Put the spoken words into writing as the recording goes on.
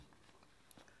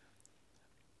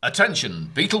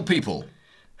Attention, Beatle people.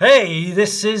 Hey,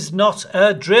 this is not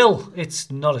a drill.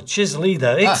 It's not a chisel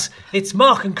either. It's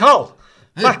Mark and Col.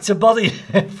 Back to body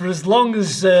for as long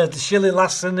as the shilly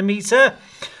lasts in the meter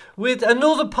with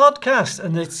another podcast.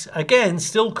 And it's, again,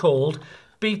 still called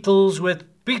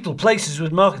Beatleplaces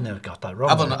with Mark. No, I got that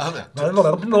wrong.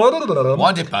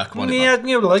 Wind it back.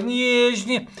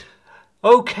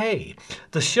 Okay,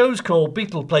 the show's called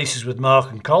Beatleplaces with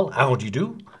Mark and Col. How do you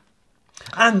do?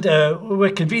 And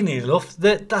we're convenient enough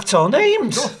that's our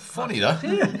names. Oh, funny that.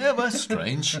 Yeah, that's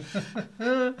strange.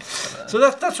 So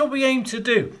that's what we aim to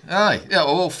do. Aye, yeah.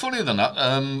 Well, funnier than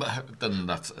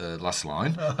that, last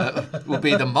line will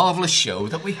be the marvellous show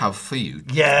that we have for you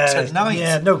tonight.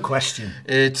 Yeah, no question.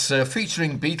 It's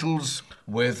featuring Beatles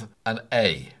with an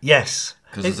A. Yes,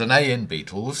 because there's an A in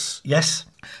Beatles. Yes.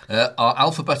 Our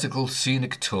alphabetical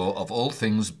scenic tour of all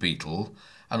things Beatle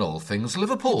and all things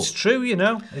Liverpool. It's true, you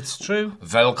know. It's true.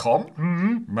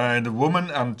 Welcome, men,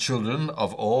 women and children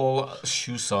of all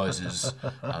shoe sizes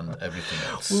and everything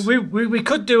else. We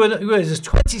could do it. There's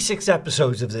 26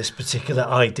 episodes of this particular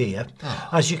idea,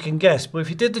 as you can guess. But if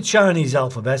you did the Chinese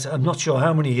alphabet, I'm not sure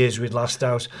how many years we'd last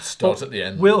out. Start at the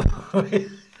end. We'll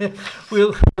do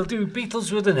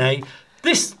Beatles with an A.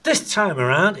 This time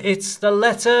around, it's the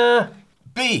letter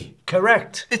B.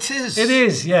 Correct. It is. It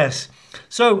is, yes.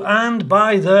 So, and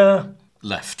by the...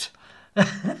 Left.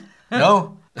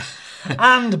 No.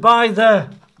 And by the...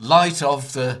 Light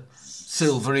of the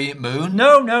silvery moon.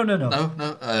 No. No.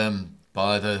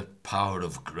 By the power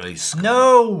of grace.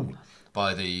 No.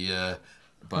 By the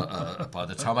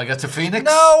time I get to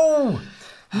Phoenix.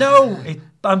 No.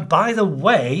 And by the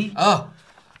way...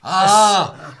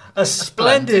 A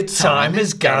splendid time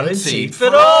is guaranteed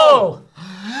for all.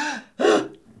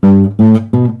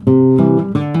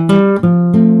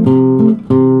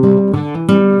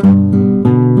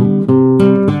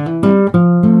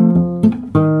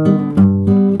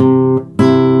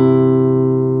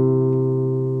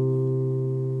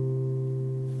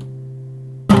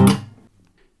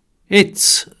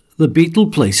 It's the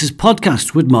Beatleplaces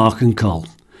podcast with Mark and Col.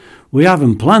 We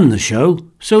haven't planned the show,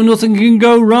 so nothing can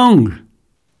go wrong.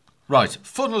 Right,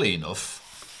 funnily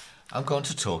enough, I'm going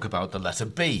to talk about the letter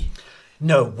B.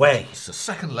 No way. It's the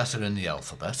second letter in the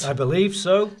alphabet. I believe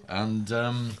so. And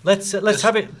let's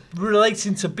have it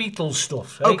relating to Beatles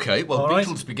stuff. Eh? Okay, well, all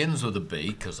Beatles right. begins with a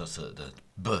B because that's the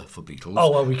B for Beatles.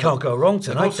 Oh, well, we can't go wrong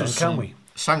tonight then, can we?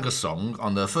 Sang a song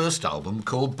on their first album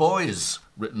called Boys,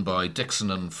 written by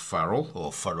Dixon and Farrell, or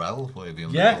Pharrell, whatever you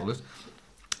want to call it.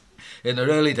 In their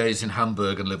early days in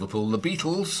Hamburg and Liverpool, the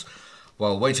Beatles,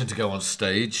 while waiting to go on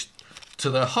stage, to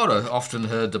their horror, often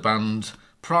heard the band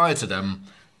prior to them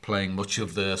playing much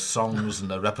of their songs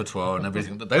and their repertoire and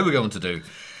everything that they were going to do.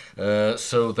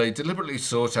 So they deliberately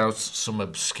sought out some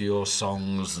obscure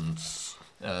songs and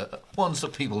ones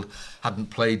that people hadn't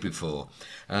played before.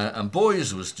 And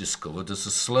Boys was discovered as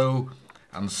a slow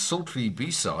and sultry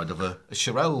B-side of a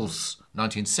Shirelles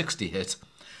 1960 hit,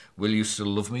 Will You Still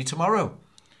Love Me Tomorrow?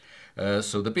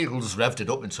 So the Beatles revved it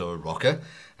up into a rocker,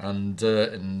 and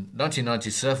in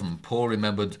 1997, Paul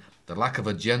remembered the lack of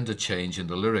a gender change in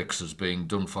the lyrics as being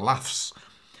done for laughs,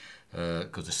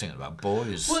 because they're singing about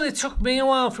boys. Well, it took me a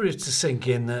while for it to sink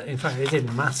in. In fact, it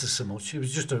didn't matter so much. It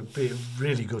was just a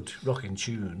really good rocking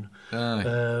tune.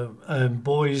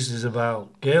 Boys is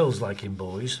about girls liking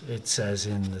boys, it says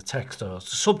in the text, or the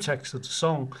subtext of the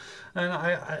song. And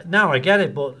I now I get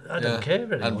it, but I don't care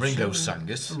very much. And Ringo sang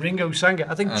it. Ringo sang it.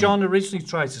 I think John originally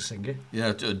tried to sing it.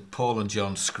 Yeah, Paul and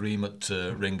John scream at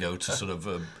Ringo to sort of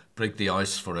break the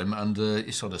ice for him, and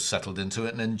he sort of settled into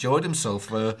it and enjoyed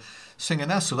himself singing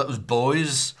that. So that was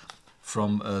Boys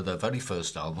from their very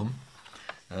first album.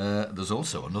 There's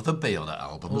also another B on that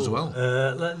album as well.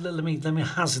 Let me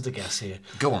hazard a guess here.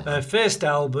 Go on. First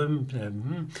album.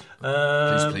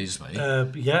 Please, mate.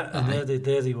 And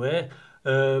there they were.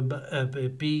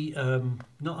 B.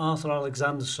 Not Arthur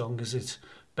Alexander's song, is it?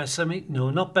 Besame? No,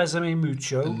 not Besame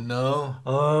Mucho. No.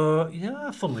 Yeah,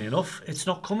 funnily enough, it's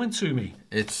not coming to me.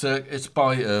 It's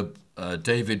by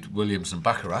David Williams and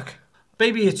Bacharach.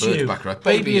 Baby It's You. Bacharach.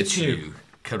 Baby It's You.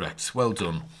 Correct. Well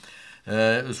done.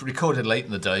 It was recorded late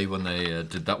in the day when they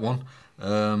did that one.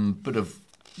 Bit of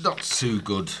not too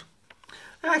good.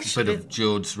 Actually, bit of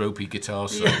George's ropey guitar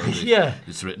solo.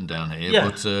 It's written down here,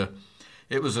 but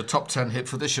it was a top 10 hit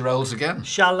for the Shirelles again.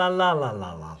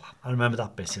 Sha-la-la-la-la-la. I remember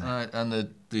that bit. And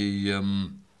the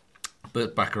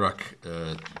Burt Bacharach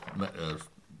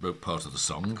wrote part of the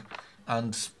song,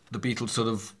 and the Beatles sort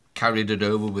of carried it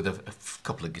over with a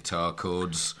couple of guitar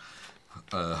chords,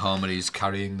 harmonies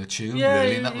carrying the tune, yeah,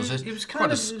 really, and that was it. It was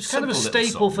kind of a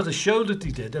staple for the show that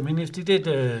they did. I mean, if they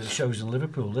did shows in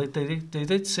Liverpool, they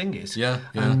did sing it. Yeah.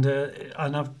 And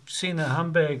I've seen a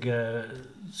Hamburg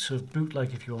sort of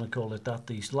bootleg, if you want to call it that,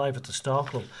 these Live at the Star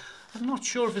Club. I'm not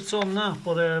sure if it's on that,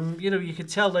 but you could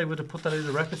tell they would have put that in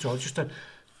the repertoire just to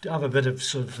have a bit of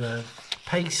sort of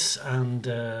pace and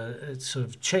sort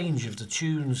of change of the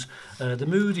tunes, the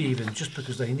mood even, just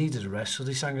because they needed a rest, so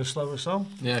they sang a slower song.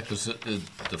 Yeah, because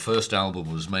the first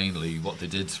album was mainly what they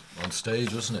did on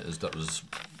stage, wasn't it? That was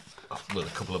with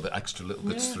a couple of extra little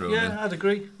bits thrown in. Yeah, I'd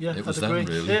agree. Yeah, it was I'd agree.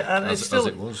 them, really, yeah, and as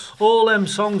it was. All them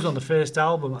songs on the first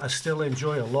album I still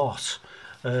enjoy a lot.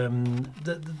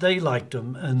 They liked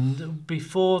them, and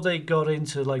before they got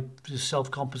into like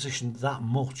self-composition that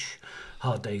much,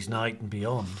 Hard Day's Night and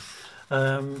beyond,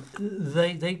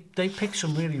 they picked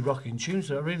some really rocking tunes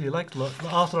that I really liked.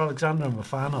 Arthur Alexander I'm a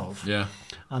fan of. Yeah.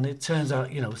 And it turns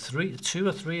out, 2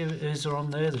 or 3 of his are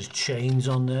on there. There's Chains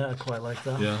on there. I quite like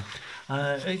that. Yeah.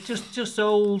 It just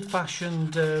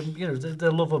old-fashioned,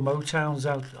 the love of Motown's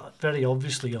out very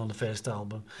obviously on the first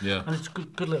album. Yeah. And it's a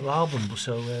good little album,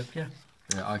 so, yeah.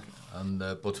 Yeah,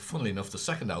 but funnily enough, the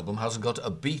second album hasn't got a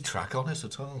B track on it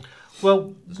at all.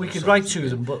 Well, we could write to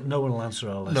them, but no one will answer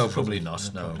our letters. No, probably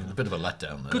not. No, a bit of a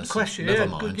letdown there. Good question. Never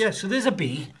mind. Yeah, so there's a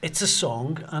B. It's a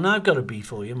song, and I've got a B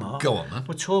for you, Mark. Go on, then.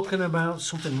 We're talking about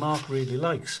something Mark really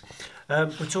likes. We're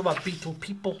talking about Beatle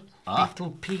people.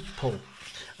 Beatle people.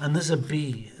 And there's a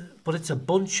B, but it's a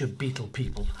bunch of Beatle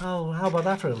people. How about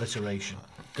that for alliteration?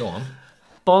 Go on.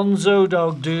 Bonzo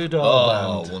Dog Doodah Band.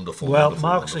 Oh, wonderful. Well, wonderful,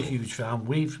 Mark's wonderful. a huge fan.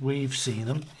 We've seen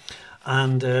them.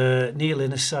 And Neil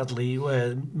Innes, sadly,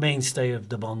 mainstay of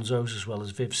the Bonzos as well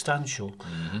as Viv Stanshall,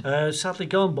 sadly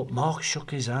gone. But Mark shook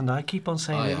his hand. I keep on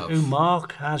saying who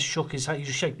Mark has shook his hand. You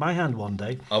should shake my hand one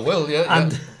day. I will,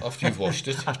 yeah. After you've washed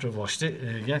it. After I've washed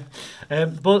it, yeah.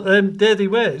 But there they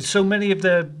were. So many of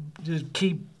the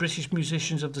key British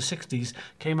musicians of the 60s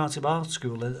came out of art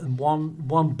school, and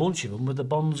one bunch of them were the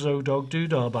Bonzo Dog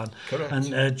Doodah Band. Correct.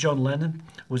 And John Lennon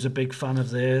was a big fan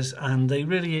of theirs, and they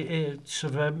really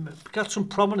got some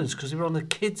prominence because they were on the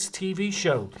kids' TV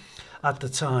show at the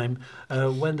time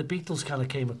when the Beatles kind of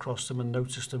came across them and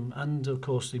noticed them, and of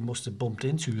course they must have bumped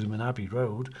into them in Abbey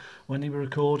Road when they were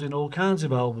recording all kinds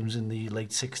of albums in the late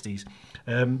 60s.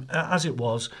 As it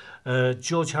was,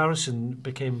 George Harrison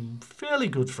became fairly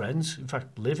good friends, in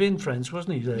fact live-in friends,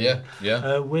 wasn't he?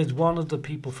 With one of the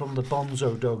people from the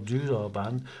Bonzo Dog Doodah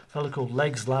Band, a fellow called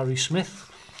Legs Larry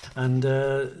Smith. And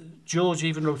George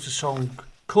even wrote a song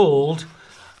called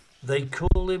They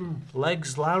Call Him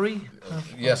Legs Larry.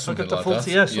 Something like that.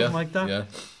 Something like that. Yeah.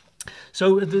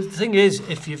 So the thing is,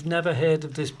 if you've never heard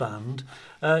of this band,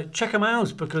 check them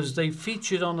out, because they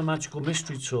featured on the Magical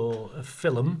Mystery Tour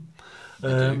film.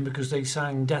 Because they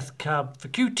sang Death Cab for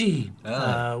Cutie,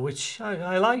 which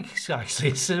I like, actually.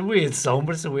 It's a weird song,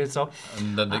 but it's a weird song.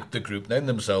 And then the group named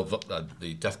themselves,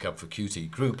 the Death Cab for Cutie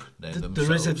group named themselves.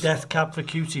 There is a Death Cab for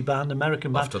Cutie band,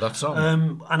 American band. After that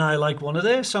song. And I like one of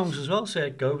their songs as well, so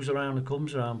it goes around and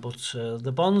comes around. But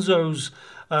the Bonzos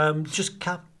just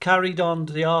carried on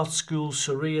the art school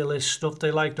surrealist stuff.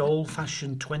 They liked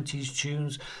old-fashioned 20s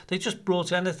tunes. They just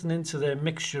brought anything into their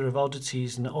mixture of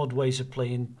oddities and odd ways of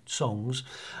playing songs.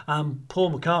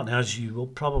 Paul McCartney, as you will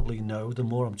probably know, the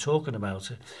more I'm talking about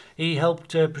it, he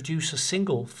helped produce a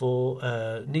single for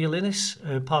Neil Innes,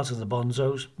 part of the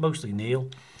Bonzos, mostly Neil,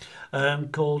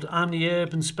 called I'm the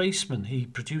Urban Spaceman. He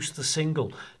produced the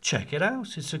single. Check it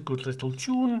out. It's a good little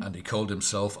tune. And he called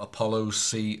himself Apollo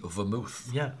C. Vermouth.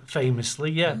 Yeah,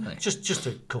 famously, yeah. Just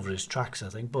to cover his tracks, I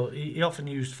think. But he often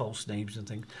used false names and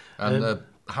things. And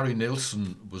Harry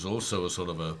Nilsson was also a sort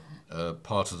of a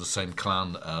part of the same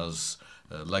clan as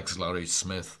Legs Larry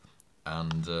Smith.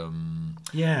 And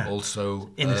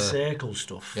also Inner Circle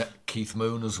stuff. Yeah, Keith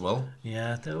Moon as well.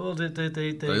 Yeah, they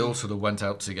all sort of went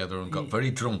out together and got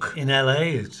very drunk in LA.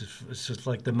 It's just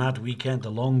like the Mad Weekend, the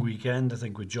Long Weekend, I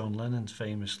think, with John Lennon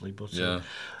famously. But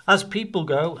as people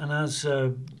go, and as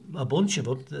a bunch of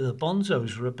them, the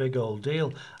Bonzos were a big old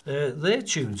deal. Their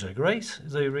tunes are great.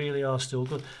 They really are still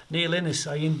good. Neil Innes,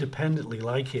 I independently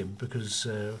like him because.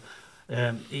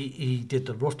 He did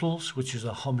the Ruttles, which is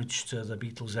a homage to the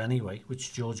Beatles anyway,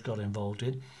 which George got involved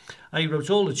in. He wrote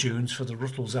all the tunes for the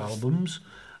Ruttles albums,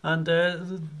 and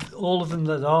all of them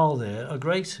that are there are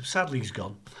great. Sadly, he's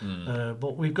gone.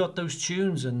 But we've got those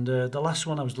tunes, and the last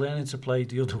one I was learning to play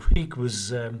the other week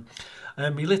was My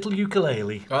Little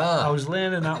Ukulele. I was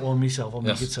learning that one myself on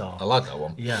my guitar. I like that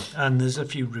one. Yeah, and there's a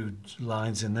few rude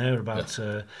lines in there about...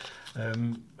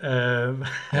 you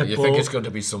think it's going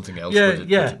to be something else?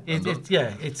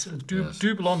 It's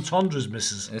double entendres,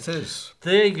 missus. It is.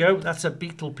 There you go. That's a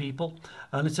Beatle people,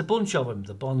 and it's a bunch of them,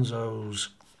 the Bonzos.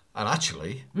 And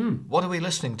actually, what are we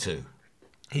listening to?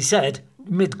 He said,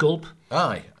 mid-gulp.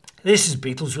 Aye. This is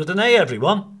Beatles with an A,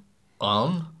 everyone.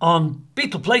 On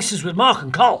Beatleplaces with Mark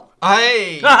and Col.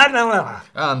 Aye.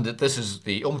 And this is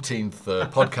the umpteenth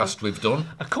podcast we've done.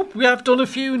 We have done a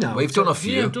few now. We've done a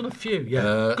few.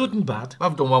 Good and bad. I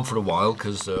haven't done one for a while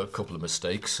because a couple of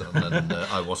mistakes, and then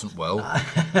I wasn't well.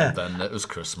 And then it was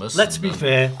Christmas. Let's be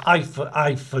fair,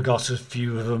 I forgot a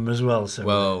few of them as well. So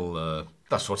well,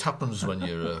 that's what happens when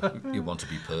you want to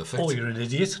be perfect. Or you're an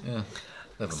idiot. Yeah,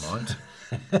 never mind.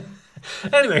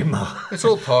 Anyway, Mark. It's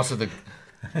all part of the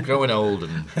growing old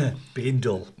and being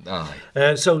dull.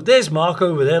 Aye. So there's Mark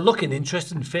over there, looking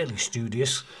interested and fairly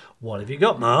studious. What have you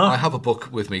got, Mark? I have a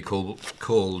book with me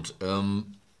called A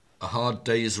Hard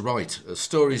Day's Right,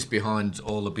 stories behind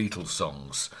all the Beatles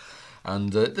songs.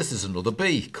 And this is another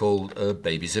B called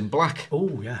Babies in Black.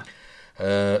 Oh, yeah.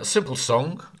 Simple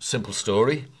song, simple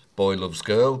story. Boy loves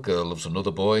girl, girl loves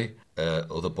another boy.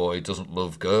 Other boy doesn't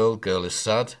love girl, girl is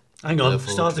sad. Hang on,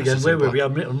 start again. Where were we?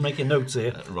 I'm making notes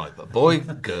here. Right, but boy,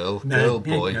 girl, girl,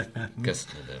 boy. Guess.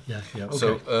 Yeah, okay.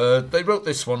 So they wrote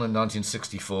this one in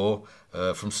 1964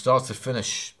 from start to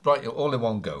finish, right, all in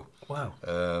one go. Wow.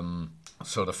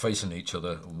 Sort of facing each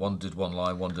other. One did one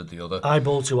line, one did the other.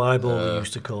 Eyeball to eyeball, they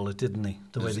used to call it, didn't they?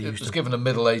 It was given a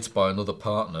middle eight by another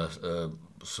partner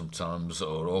sometimes,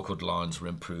 or awkward lines were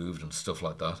improved and stuff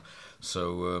like that.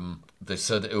 So they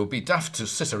said it would be daft to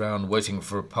sit around waiting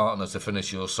for a partner to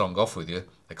finish your song off with you,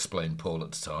 explained Paul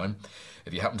at the time.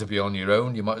 If you happen to be on your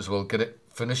own, you might as well get it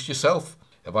finished yourself.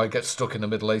 If I get stuck in the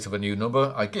middle eight of a new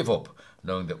number, I give up,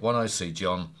 knowing that when I see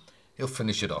John, he'll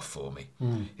finish it off for me.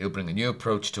 He'll bring a new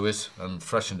approach to it and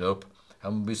freshen it up,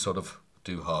 and we sort of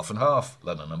do half and half,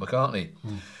 Lennon and McCartney.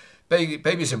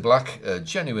 Babies in Black, a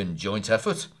genuine joint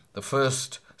effort, the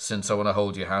first since I Wanna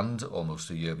Hold Your Hand,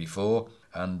 almost a year before,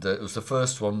 and it was the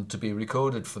first one to be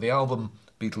recorded for the album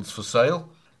Beatles for Sale.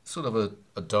 Sort of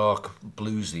a dark,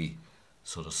 bluesy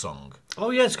sort of song.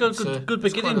 Oh yeah, it's got a good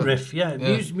beginning riff. Yeah,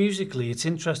 musically, it's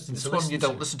interesting. It's one you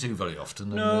don't listen to very often.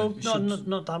 No,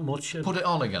 not that much. Put it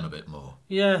on again a bit more.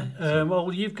 Yeah.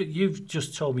 Well, you've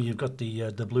just told me you've got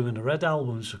the Blue and the Red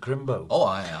albums for Crimbo. Oh,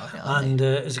 I. And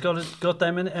has it got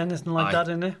them in anything like that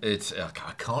in there? It's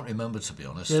I can't remember, to be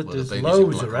honest. There's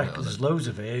loads of records. There's loads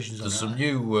of versions. There's some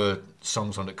new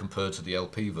songs on it compared to the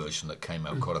LP version that came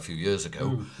out quite a few years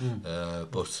ago.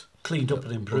 But cleaned up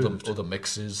and improved. Other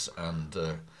mixes, and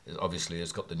obviously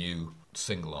it's got the new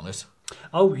single on it.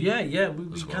 Oh, yeah.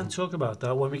 We can talk about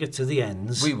that when we get to the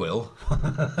ends. We will.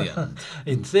 The end.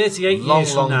 In 38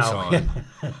 years from now. Time.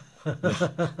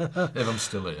 If I'm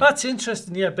still here. That's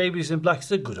interesting, yeah. Babies in Black.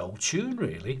 It's a good old tune,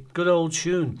 really. Good old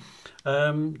tune.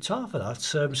 Time for that.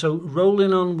 So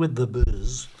rolling on with the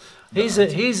buzz. Here's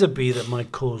a B that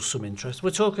might cause some interest.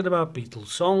 We're talking about Beatles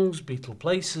songs,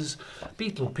 Beatleplaces,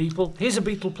 Beatle people. Here's a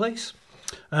Beatle place.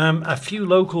 A few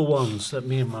local ones that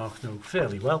me and Mark know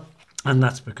fairly well, and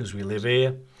that's because we live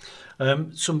here.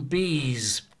 Some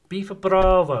B's. B for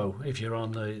Bravo, if you're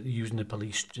on using the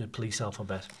police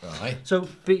alphabet. Right. So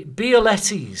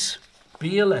Beatleplaces,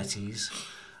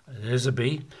 there's a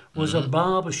B, was a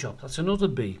barber shop. That's another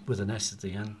B with an S at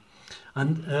the end.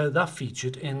 And that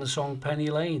featured in the song Penny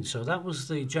Lane. So that was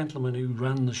the gentleman who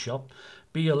ran the shop,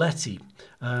 Bialetti.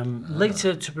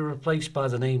 Later to be replaced by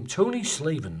the name Tony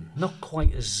Slavin. Not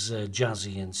quite as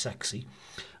jazzy and sexy.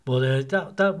 But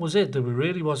that was it. There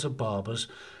really was a barber's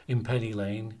in Penny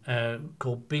Lane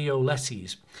called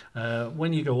Bialetti's.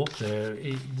 When you go up there,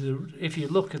 if you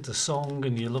look at the song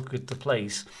and you look at the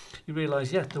place, you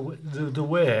realise, there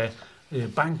were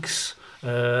banks...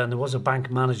 and there was a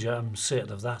bank manager, I'm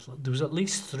certain of that. There was at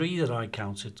least 3 that I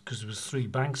counted, because there was 3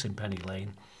 banks in Penny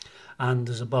Lane. And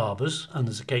there's a barber's, and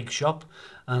there's a cake shop,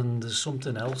 and there's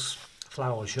something else,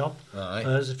 flower shop.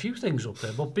 There's a few things up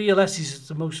there, but Bialetti's is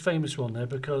the most famous one there,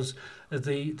 because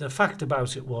the fact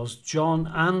about it was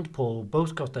John and Paul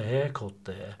both got their hair cut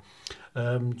there.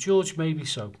 George maybe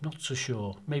so, not so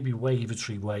sure. Maybe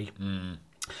Wavertree Way.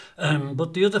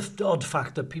 But the other odd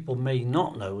fact that people may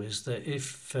not know is that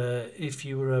if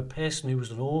you were a person who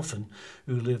was an orphan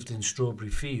who lived in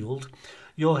Strawberry Field,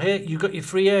 you got your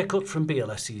free haircut from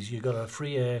Bialetti's. You got a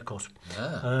free haircut,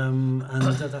 and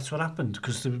that's what happened,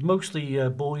 because there were mostly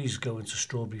boys going to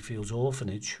Strawberry Fields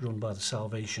orphanage run by the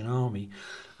Salvation Army,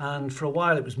 and for a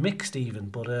while it was mixed even,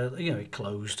 but it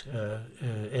closed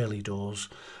early doors.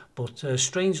 But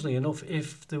strangely enough,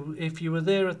 if you were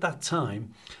there at that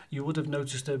time, you would have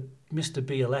noticed that Mr.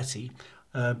 Bialetti,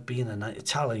 being an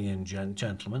Italian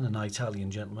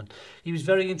gentleman, he was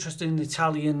very interested in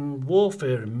Italian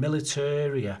warfare and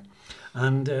militaria,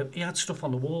 and he had stuff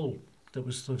on the wall that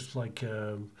was like.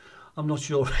 I'm not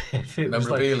sure if it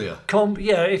memorabilia. Was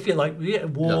like if you like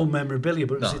war memorabilia,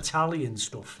 but it was Italian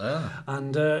stuff.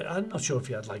 And I'm not sure if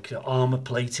he had like armour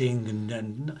plating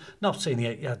and not saying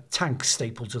he had tanks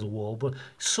stapled to the wall, but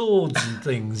swords and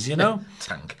things,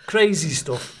 Tank. Crazy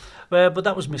stuff. But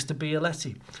that was Mr.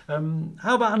 Bialetti.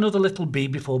 How about another little B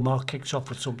before Mark kicks off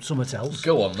with something else?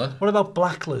 Go on then. What about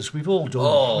Blacklers? We've all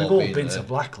done. We've all been to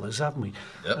Blacklers, haven't we?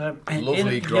 Yep.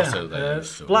 Lovely grotto there.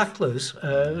 Blacklers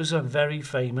was a very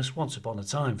famous, once upon a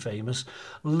time famous,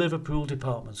 Liverpool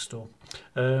department store.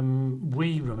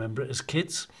 We remember it as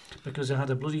kids because it had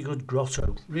a bloody good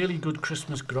grotto, really good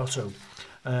Christmas grotto.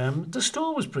 The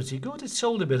store was pretty good. It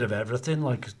sold a bit of everything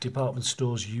like department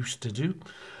stores used to do.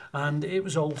 And it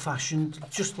was old-fashioned,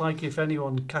 just like if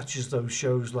anyone catches those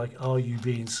shows like Are You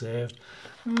Being Served?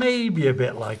 Maybe a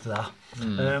bit like that.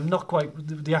 Not quite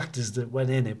the actors that went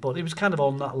in it, but it was kind of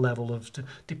on that level of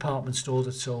department store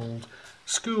that sold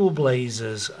school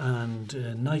blazers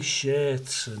and nice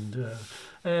shirts and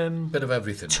bit of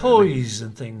everything, toys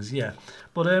and things, yeah.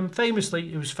 But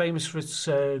famously, it was famous for its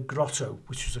grotto,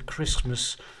 which was a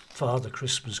Father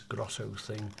Christmas grotto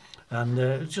thing. And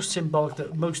it's just symbolic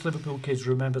that most Liverpool kids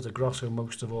remember the grotto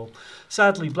most of all.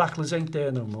 Sadly, Blacklers ain't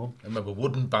there no more. I remember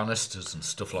wooden banisters and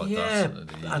stuff like that.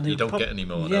 And you don't get any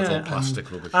more. That's all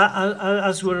plastic rubbish.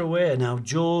 As we're aware now,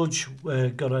 George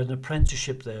got an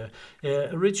apprenticeship there,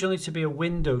 originally to be a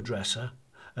window dresser.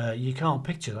 You can't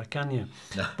picture that, can you?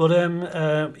 No.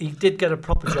 But he did get a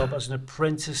proper job as an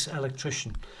apprentice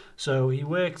electrician. So he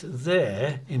worked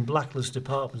there in Blacklers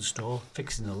department store,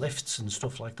 fixing the lifts and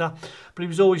stuff like that. But he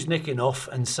was always nicking off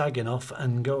and sagging off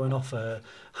and going off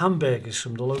hamburgers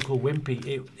from the local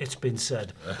Wimpy, it's been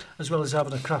said, as well as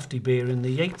having a crafty beer in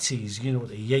the Yateses. You know what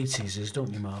the Yates is,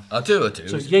 don't you, Mark? I do.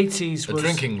 So Yates was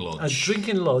a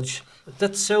drinking lodge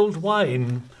that sold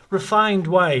wine, refined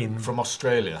wine. From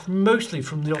Australia. Mostly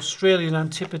from the Australian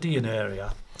Antipodean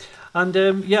area. And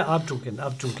I've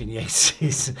drunken Yates.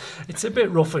 It's a bit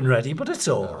rough and ready, but it's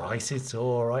all right. It's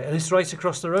all right, and it's right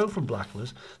across the road from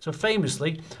Blacklers. So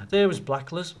famously, there was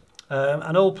Blacklers,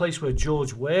 an old place where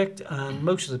George worked, and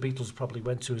most of the Beatles probably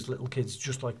went to as little kids,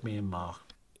 just like me and Mark.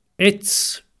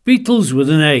 It's Beatles with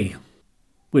an A,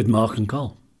 with Mark and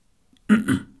Col.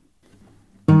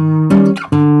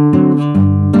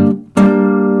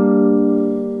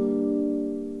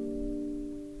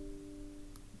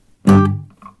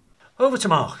 Over to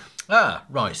Mark.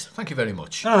 Right. Thank you very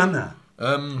much. I'm there.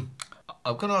 I'm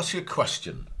going to ask you a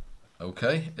question,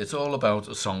 okay? It's all about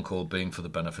a song called Being for the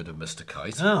Benefit of Mr.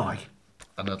 Kite. Oh,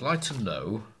 and I'd like to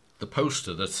know the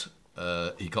poster that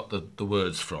he got the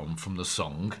words from the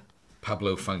song,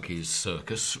 Pablo Funky's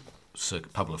Circus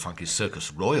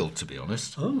Royal, to be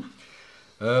honest. Oh.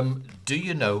 Do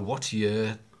you know what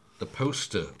year the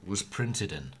poster was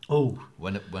printed in? Oh.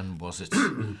 When was it?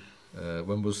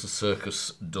 When was the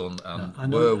circus done,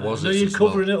 and where was it? I know you're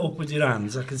covering it up with your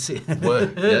hands, I can see.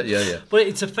 Yeah. But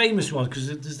it's a famous one because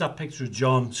there's that picture of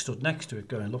John stood next to it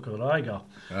going, look at what I got.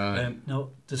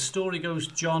 No, the story goes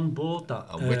John bought that.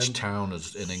 And which town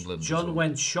is in England? John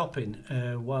went shopping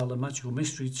while the Magical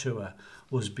Mystery Tour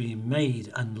was being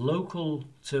made, and local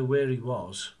to where he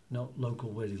was, not local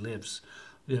where he lives,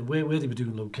 where they were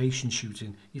doing location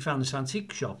shooting, he found this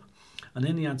antique shop. And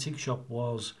in the antique shop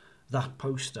was that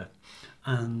poster,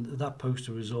 and that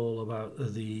poster is all about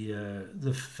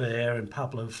the fair and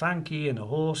Pablo Funky and a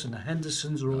horse, and the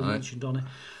Hendersons are all mentioned on it,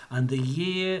 and the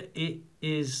year it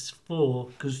is for,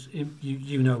 because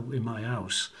you know in my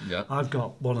house I've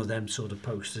got one of them sort of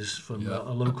posters from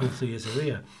a local theatre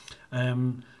here,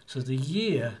 so the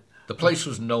year. The place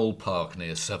was Knoll Park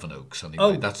near Sevenoaks.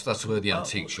 Anyway, that's where the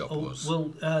antique shop was.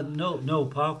 Well, Knoll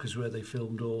Park is where they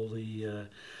filmed all the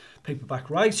Paperback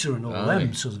Writer and all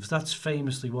them sort of. That's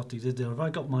famously what they did there. Have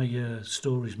I got my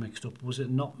stories mixed up? Was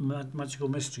it not Magical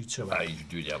Mystery Tour?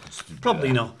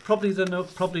 Probably not. Probably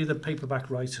the Paperback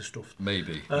Writer stuff.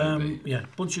 Maybe. Yeah,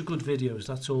 bunch of good videos.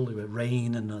 That's all they were.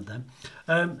 Rain and them.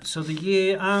 So the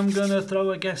year, I'm gonna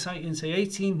throw a guess out and say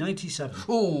 1897.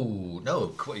 Oh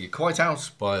no, you're quite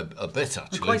out by a bit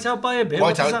actually. I'm quite out by a bit.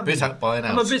 Quite out, bit out by an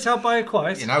out. I'm a bit out by a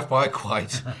quite. You're out by a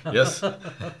quite. Yes.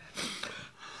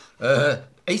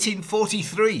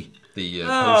 1843, the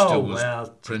poster was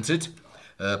printed.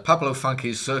 Pablo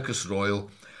Funky's Circus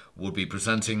Royal would be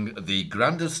presenting the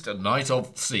grandest night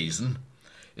of the season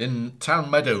In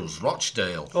Town Meadows,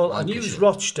 Rochdale. Well, I knew it was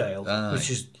Rochdale, Aye. which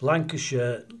is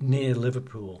Lancashire near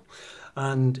Liverpool.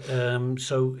 And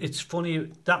so it's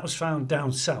funny, that was found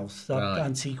down south. That Aye.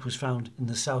 antique was found in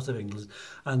the south of England.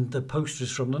 And the poster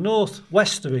is from the north,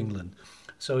 west of England.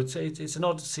 So it's an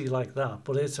oddity like that,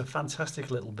 but it's a fantastic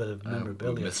little bit of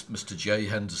memorabilia. Mr. J.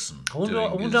 Henderson. I wonder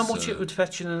how much it would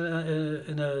fetch in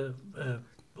a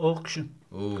auction.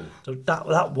 Oh, So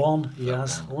that one he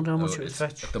has. one. I wonder how much it would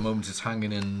fetch. At the moment, it's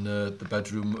hanging in the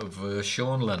bedroom of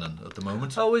Sean Lennon at the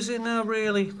moment. Oh, is it now,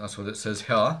 really? That's what it says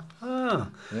here. Ah.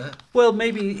 Yeah. Well,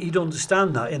 maybe he'd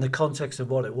understand that in the context of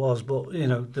what it was, but, you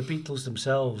know, the Beatles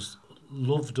themselves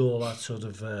loved all that sort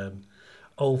of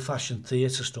old-fashioned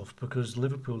theatre stuff, because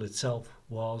Liverpool itself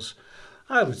was,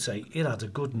 I would say, it had a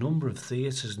good number of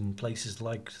theatres and places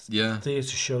like theatre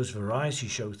shows, variety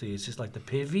show theatres like the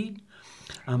Pivy,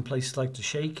 and places like the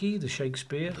Shaky, the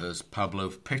Shakespeare. There's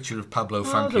picture of Pablo Oh,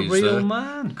 Funky's the real there.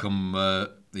 man.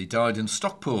 He died in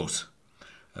Stockport.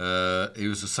 He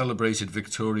was a celebrated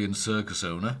Victorian circus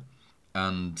owner,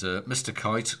 and Mr.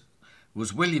 Kite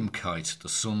was William Kite, the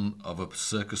son of a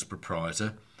circus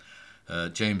proprietor,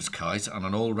 James Kite, and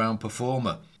an all-round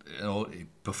performer. He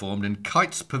performed in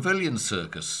Kite's Pavilion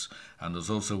Circus, and was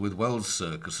also with Wells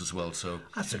Circus as well. So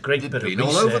That's a great bit of research.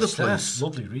 all over the place. That's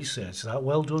lovely research. That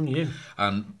well done, you.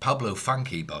 And Pablo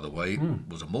Funky, by the way,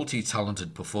 was a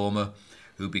multi-talented performer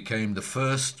who became the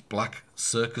first black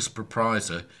circus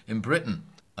proprietor in Britain.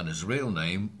 And his real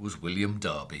name was William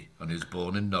Darby, and he was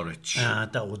born in Norwich.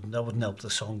 That wouldn't help the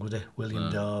song, would it?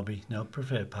 William Darby. No, I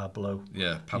prefer Pablo.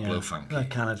 Yeah, Pablo Funky. That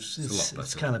kind of, It's a lot better.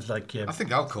 it's kind of like I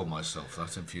think I'll call myself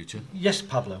that in future. yes,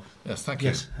 Pablo. Yes, thank you.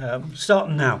 Yes,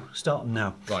 starting now.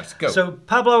 Right, go. So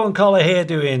Pablo and Col are here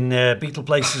doing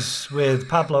Beatleplaces with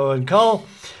Pablo and Col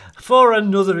for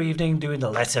another evening doing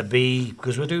the letter B,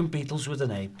 because we're doing Beatles with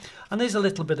an A. And there's a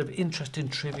little bit of interesting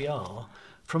trivia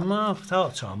from our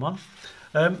time.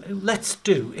 Let's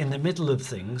do, in the middle of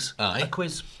things, a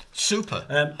quiz. Super.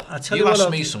 I tell You you what, ask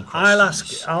me some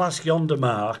questions. I'll ask yonder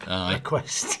Mark Aye. a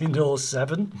question or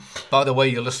seven. By the way,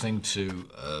 you're listening to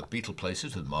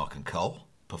Beatleplaces with Mark and Cole,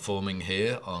 performing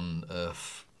here on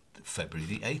February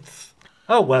the 8th.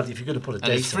 Oh, well, if you're going to put a And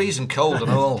date it's freezing cold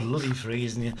and all. Bloody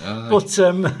freezing, yeah. Aye. But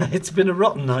it's been a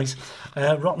rotten night,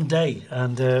 rotten day,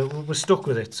 and we're stuck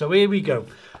with it. So here we go.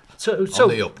 So On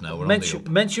the up now, we're on the up.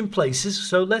 Mention places.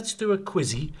 So let's do a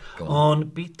quizzy on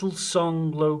Beatles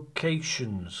song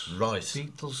locations. Right.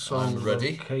 Beatles song I'm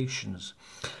ready. locations.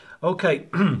 Okay.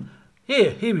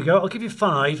 Here we go. I'll give you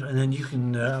 5, and then you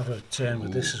can have a turn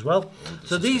with this as well.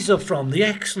 So these are from the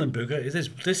excellent book.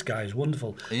 This guy is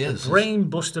wonderful. He is. The Brain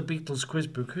Buster Beatles quiz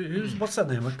book. What's that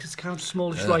name? It's kind of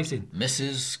smallish writing.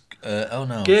 Mrs.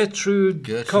 Gertrude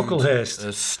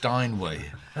Cocklehurst.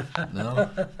 Steinway. No?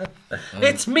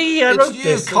 It's me. I wrote you,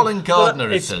 this. Colin Gardner,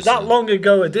 it It's says that so. long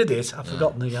ago I did it. I've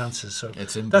forgotten the answers. So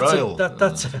It's in that's Braille.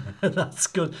 that's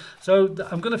good. So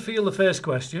I'm going to feel the first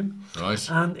question. Right.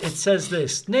 And it says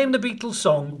this: name the Beatles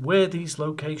song where these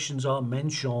locations are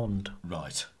mentioned.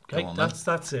 Right. Okay, Go on, then.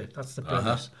 that's it. That's the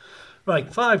premise. Right,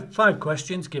 five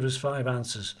questions. Give us 5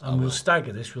 answers, and we'll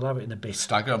stagger this. We'll have it in a bit.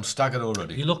 I'm staggered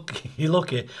already. You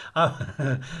look it.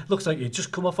 Looks like you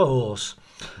just come off a horse.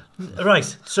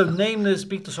 Right. So name this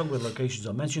Beatles song with locations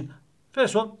I mentioned.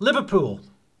 First one, Liverpool.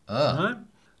 Right.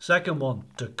 Second one,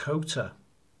 Dakota.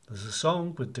 There's a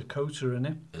song with Dakota in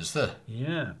it. Is there?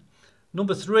 Yeah.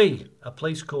 Number 3, a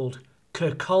place called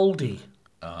Kirkcaldy.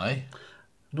 Aye.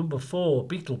 Number 4,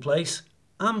 Beatle place,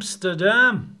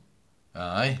 Amsterdam.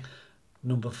 Aye.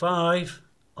 Number 5,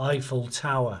 Eiffel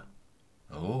Tower.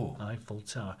 Oh. Eiffel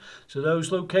Tower. So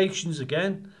those locations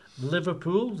again,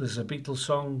 Liverpool, there's a Beatles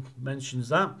song mentions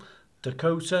that.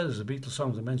 Dakota, there's a Beatles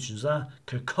song that mentions that.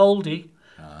 Kirkcaldy,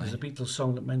 there's a Beatles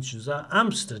song that mentions that.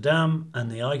 Amsterdam and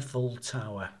the Eiffel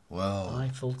Tower. Well,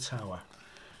 Eiffel Tower.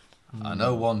 I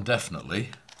know one definitely.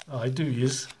 Oh, I do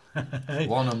use.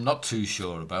 One I'm not too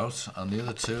sure about, and the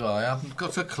other 2 I haven't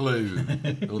got a clue.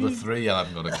 The other 3 I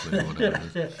haven't got a clue what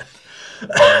it is.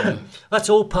 That's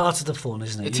all part of the fun,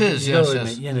 isn't it? It is, yes, know what I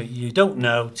yes. mean? You know, you don't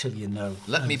know till you know.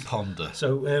 Let me ponder.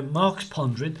 So Mark's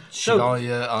pondering. Should So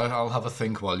I'll have a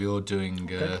think while you're doing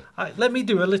let me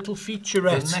do a little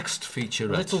featurette. the next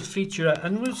featurette. A little featurette,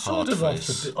 and we're sort of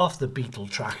off the Beatle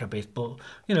track a bit, but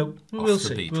you know we'll Off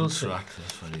the see. Beatle We'll see. track.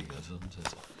 That's very good, isn't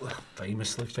it? Well,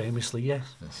 famously,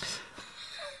 yes.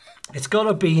 It's got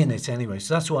to be in it anyway,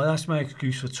 so that's my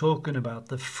excuse for talking about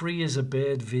the Free as a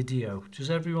Bird video. Does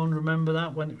everyone remember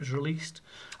that when it was released?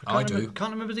 I do.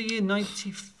 Can't remember the year,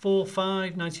 94,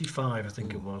 95, I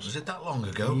think it was. Was it that long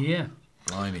ago? Yeah.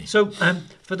 Blimey. So,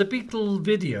 for the Beatle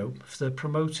video, they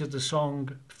promoted the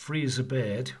song Free as a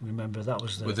Bird. Remember, that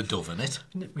was with a dove in it.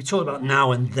 We talked about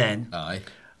Now and Then. Aye.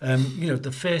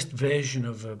 The first version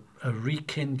of a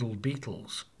rekindled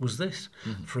Beatles was this,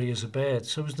 Free as a Bird.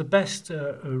 So it was the best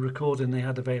recording they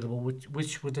had available,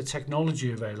 which with the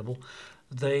technology available,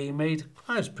 they made.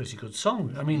 It's a pretty good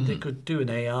song. I mean, they could do an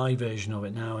AI version of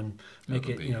it now and make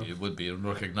it. It would be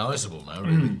unrecognisable now,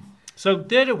 really. So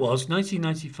there it was,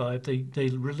 1995. They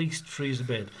released Free as a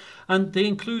Bird, and they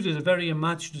included a very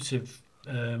imaginative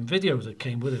video that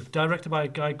came with it, directed by a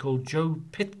guy called Joe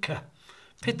Pitka.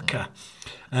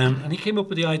 And he came up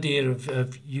with the idea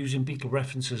of using Beatle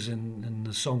references in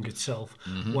the song itself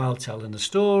while telling the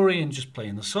story and just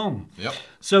playing the song. Yep.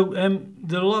 So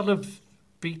there are a lot of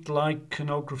Beatle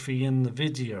iconography in the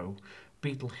video,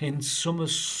 Beatle hints, some are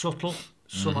subtle,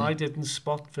 some I didn't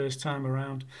spot first time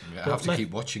around. Yeah, I have to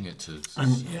keep watching it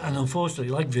and unfortunately,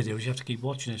 like videos, you have to keep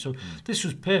watching it. So this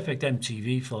was perfect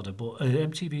MTV fodder, but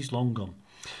MTV's long gone.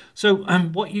 So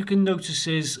what you can notice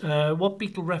is, what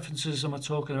Beatle references am I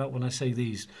talking about when I say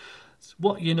these?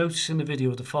 What you notice in the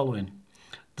video are the following.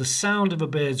 The sound of a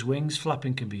bird's wings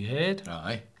flapping can be heard.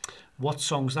 Aye. What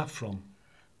song's that from?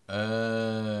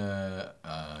 I'll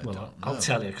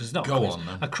tell you, because it's not Go on,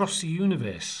 then. Across the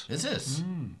Universe. Is it?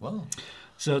 Well.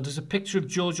 So there's a picture of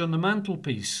George on the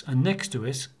mantelpiece, and next to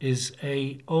it is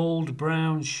a old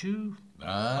brown shoe.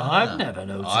 I've never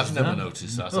noticed that either. I know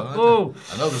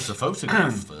there's a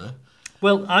photograph there.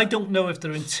 Well, I don't know if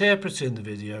they're interpreting the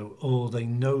video or they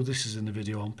know this is in the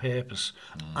video on purpose.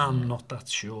 I'm not that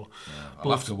sure. Yeah,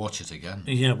 I'll have to watch it again.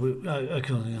 Yeah, I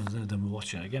can't. Then we're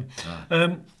watching it again.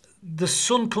 The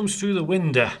sun comes through the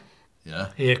window. Yeah.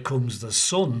 Here comes the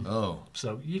sun. Oh.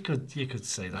 So you could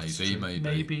say that's true.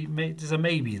 Maybe. There's a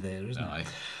maybe there, isn't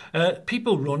there?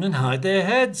 People run and hide their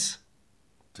heads.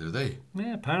 Do they?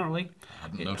 Yeah, apparently. I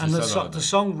hadn't noticed that. The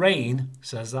song Rain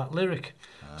says that lyric.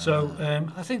 So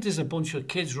I think there's a bunch of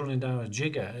kids running down a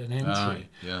jigger, an entry.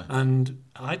 Yeah. And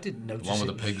I didn't notice one with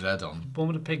a pig's head on. One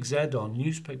with a pig's head on,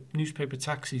 newspaper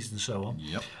taxis and so on.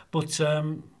 Yep. But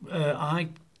I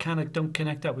kind of don't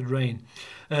connect that with Rain.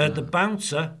 The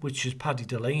bouncer, which is Paddy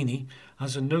Delaney,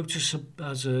 has a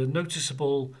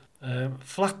noticeable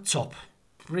flat top.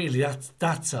 Really,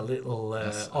 that's a little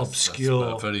obscure.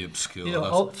 That's very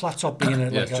obscure. Flat top being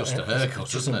it's just a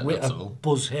haircut, isn't it? That's all.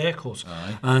 Buzz haircut.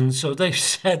 Aye. And so they've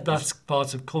said that's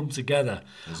part of Come Together.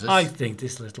 Is this? I think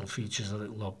this little feature's a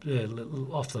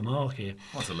little off the mark here.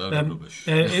 What a load of rubbish.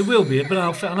 It will be, but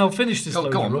I'll finish this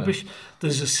load of rubbish. Then.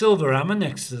 There's a silver hammer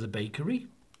next to the bakery.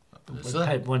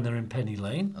 When they're in Penny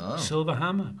Lane. Oh. Silver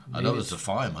hammer. I know there's a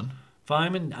fireman.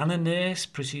 Fireman and a nurse,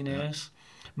 pretty nurse. Yeah.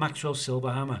 Maxwell's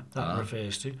silver hammer, that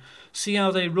refers to. See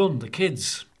how they run, the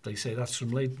kids. They say that's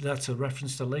a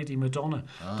reference to Lady Madonna.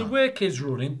 There were kids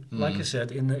running, like I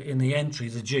said, in the entry,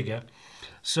 the jigger.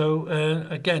 So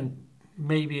again,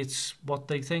 maybe it's what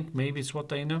they think, maybe it's what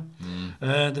they know.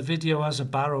 The video has a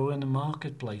barrow in the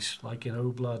marketplace, like in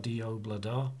Obla Di Obla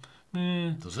Da.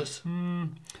 Does it?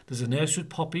 There's a nurse with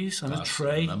poppies and a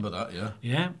tray. I remember that, yeah.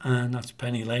 Yeah, and that's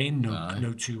Penny Lane.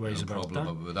 No two ways about that. No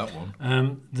problem with that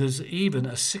one. There's even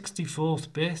a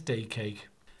 64th birthday cake.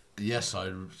 Yes,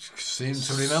 I seem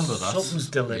to remember that. Something's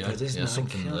delivered, isn't it?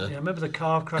 Something there. I remember the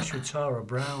car crash with Tara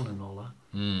Brown and all that.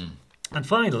 And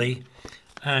finally,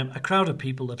 a crowd of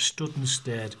people have stood and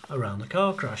stared around the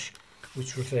car crash,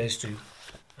 which refers to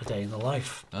a day in the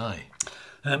life. Aye.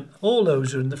 All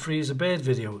those are in the Free as a Bird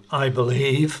video, I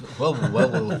believe. Well,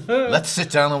 let's sit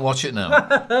down and watch it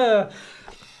now.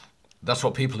 That's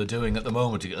what people are doing at the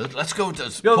moment. Let's go.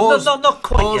 Pause. Not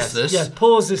quite pause yet. this. Yeah,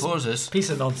 pause this piece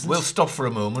of nonsense. We'll stop for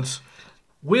a moment.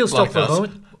 We'll stop for a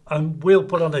moment and we'll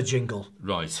put on a jingle.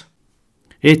 Right.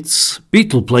 It's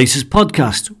Beatleplaces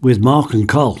podcast with Mark and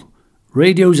Col,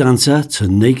 radio's answer to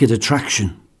naked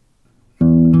attraction.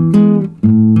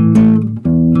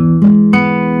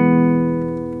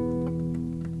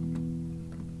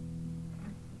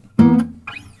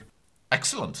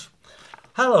 Excellent.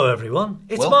 Hello, everyone.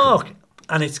 It's Welcome. Mark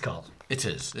and it's Col. It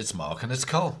is. It's Mark and it's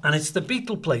Col. And it's the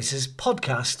Beatleplaces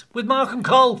podcast with Mark and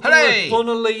Col. Hooray!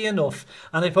 Funnily enough,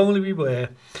 and if only we were.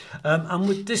 And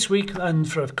with this week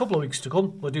and for a couple of weeks to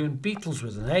come, we're doing Beatles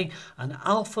with an A, an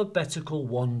alphabetical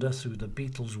wander through the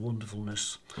Beatles'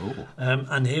 wonderfulness. Oh.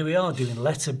 And here we are doing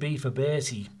Letter B for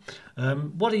Bertie.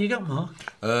 What do you got,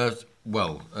 Mark?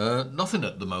 Well, nothing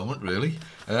at the moment, really.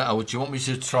 Do you want me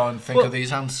to try and think of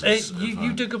these answers?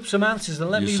 You dig up some answers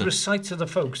and let me recite to the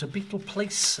folks a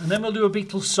Beatleplace, and then we'll do a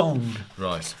Beatles song.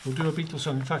 Right. We'll do a Beatles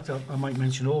song. In fact, I might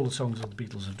mention all the songs that the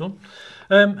Beatles have done.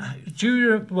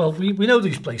 We know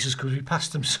these places because we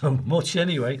passed them so much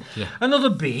anyway. Yeah. Another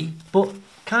B, but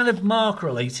kind of Mark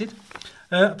related.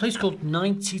 A place called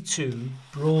 92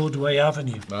 Broadway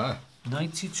Avenue.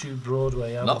 92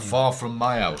 Broadway Avenue. Not far from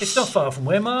my house. It's not far from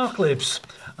where Mark lives,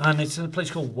 and it's in a place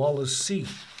called Wallasey.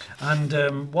 And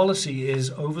Wallasey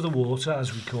is over the water,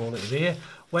 as we call it here.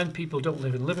 When people don't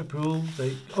live in Liverpool,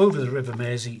 over the River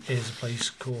Mersey is a place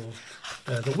called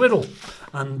the Wirral.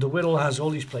 And the Wirral has all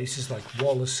these places like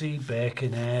Wallasey,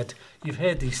 Birkenhead. You've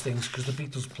heard these things because the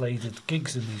Beatles played at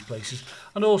gigs in these places.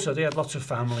 And also they had lots of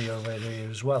family over here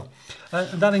as well.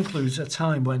 And that includes a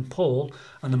time when Paul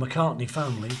and the McCartney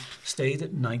family stayed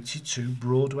at 92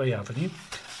 Broadway Avenue,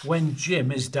 when Jim,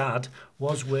 his dad,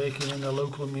 was working in a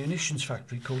local munitions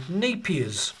factory called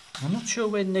Napier's. I'm not sure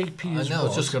where Napier's was. I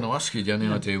was just going to ask you, do you have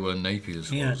any idea where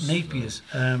Napier's was? Yeah, Napier's,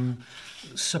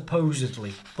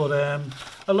 supposedly. But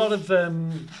a lot of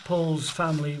Paul's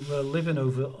family were living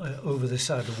over this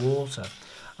side of the water,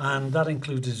 and that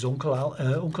included his Uncle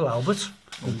Albert,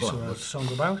 who we saw a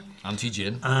song about. Auntie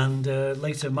Gin. And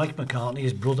later Mike McCartney,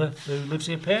 his brother, who lives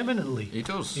here permanently. He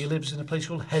does. He lives in a place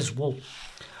called Heswall.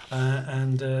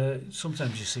 And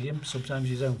sometimes you see him, sometimes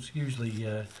you don't. Usually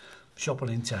shopping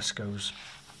in Tesco's.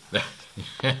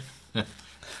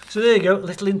 So there you go, a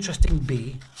little interesting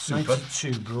B. Super.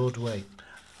 92 Broadway.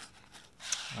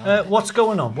 What's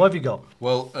going on? What have you got?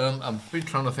 Well, I've been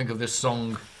trying to think of this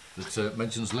song that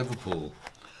mentions Liverpool,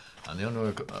 and the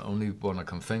only one I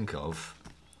can think of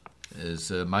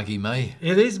is Maggie May.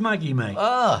 It is Maggie May.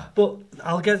 But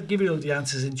I'll give you all the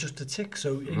answers in just a tick.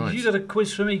 So right. You got a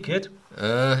quiz for me, kid?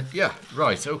 Yeah,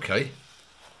 right, okay.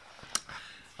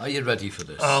 Are you ready for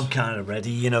this? I'm kind of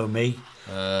ready, you know me.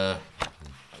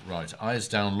 Right, eyes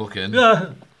down looking.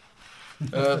 Are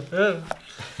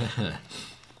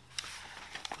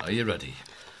you ready?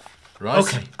 Right.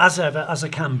 Okay, as ever, as I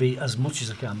can be, as much as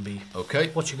I can be. Okay.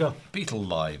 What you got? Beatle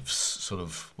lives, sort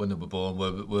of when they were born,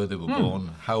 where they were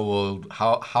born, how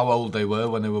old they were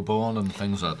when they were born, and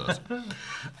things like that.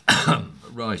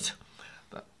 Right.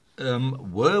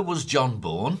 Where was John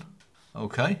born?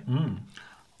 Okay.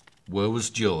 Where was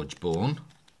George born?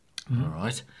 All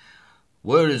right.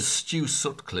 Where is Stu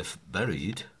Sutcliffe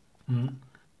buried?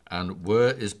 And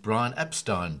where is Brian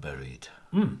Epstein buried?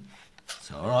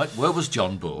 So, all right. Where was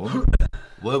John born?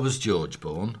 Where was George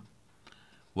born?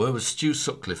 Where was Stu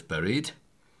Sutcliffe buried?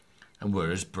 And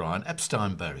where is Brian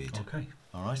Epstein buried? Okay.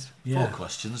 All right. Yeah. 4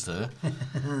 questions there.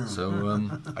 So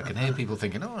I can hear people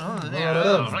thinking, I don't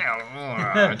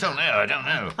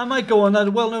know. I might go on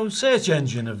that well-known search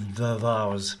engine of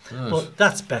ours, but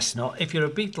that's best not. If you're a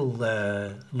Beatle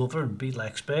lover and Beatle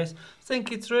expert,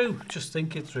 think it through. Just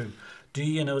think it through. Do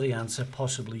you know the answer?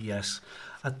 Possibly yes.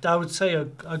 I would say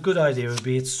a good idea would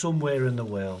be it's somewhere in the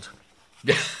world.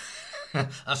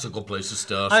 That's a good place to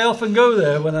start. I often go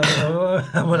there when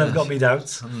I've got me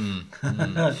doubts.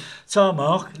 So,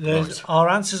 Mark, Right. Our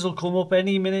answers will come up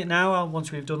any minute now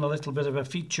once we've done a little bit of a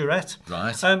featurette.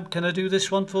 Right. Can I do this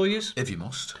one for you? If you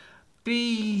must.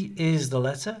 B is the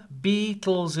letter.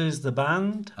 Beatles is the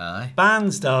band. Aye.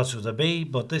 Band starts with a B,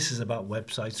 but this is about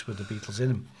websites with the Beatles in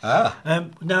them.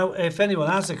 Now, if anyone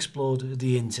has explored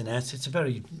the internet, it's a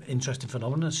very interesting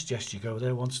phenomenon. I suggest you go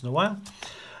there once in a while.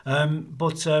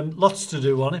 But lots to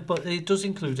do on it, but it does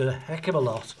include a heck of a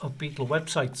lot of Beatle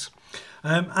websites.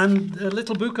 And a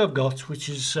little book I've got, which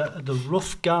is The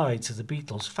Rough Guide to the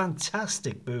Beatles.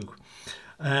 Fantastic book.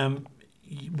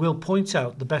 We'll point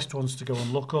out the best ones to go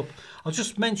and look up. I'll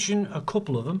just mention a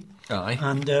couple of them. Aye.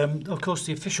 And, of course,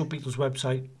 the official Beatles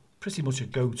website, pretty much a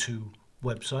go-to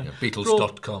website. Yeah,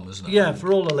 Beatles.com, isn't it? Yeah,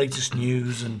 for all the latest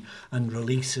news and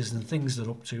releases and things they're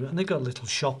up to. And they've got a little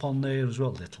shop on there as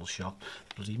well. Little shop.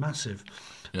 Bloody massive.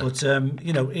 Yeah. But,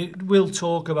 it will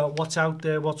talk about what's out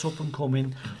there, what's up and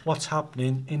coming, what's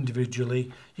happening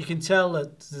individually. You can tell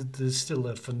that there's still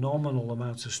a phenomenal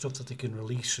amount of stuff that they can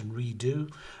release and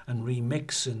redo and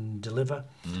remix and deliver.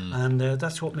 And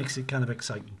that's what makes it kind of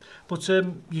exciting. But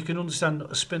you can understand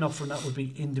a spin-off from that would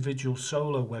be individual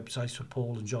solo websites for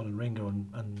Paul and John and Ringo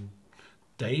and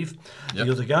Dave,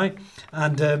 the other guy,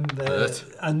 and Bert.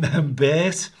 And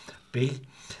Bert, B.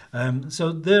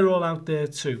 So they're all out there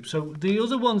too. So the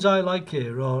other ones I like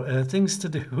here are things to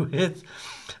do with,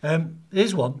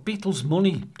 here's one,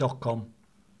 BeatlesMoney.com.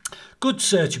 Good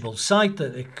searchable site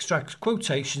that extracts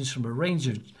quotations from a range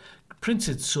of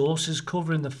printed sources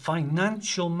covering the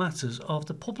financial matters of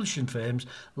the publishing firms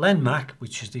Lenmac,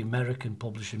 which is the American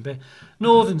publishing bit,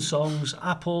 Northern Songs,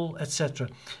 Apple, etc.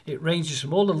 It ranges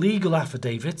from all the legal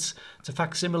affidavits to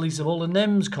facsimiles of all the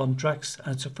NEMS contracts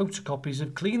and to photocopies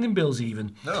of cleaning bills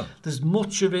even. No. There's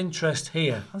much of interest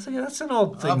here. I think that's an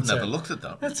odd thing. I've never looked at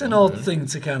that. That's an odd thing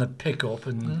to kind of pick up,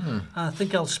 and I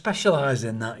think I'll specialise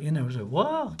in that, So,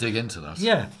 wow. Dig into that.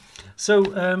 Yeah. So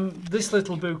this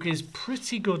little book is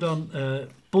pretty good on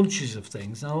bunches of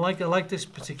things. And I like this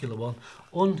particular one,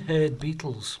 Unheard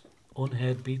Beatles.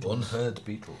 Unheard Beatles. Unheard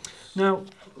Beatles. Now,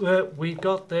 we've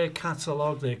got their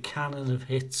catalogue, their canon of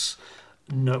hits,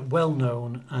 well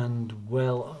known and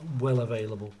well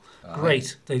available.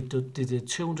 Great. They did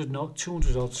 200 odd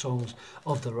songs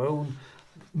of their own.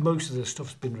 Most of their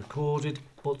stuff's been recorded,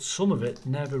 but some of it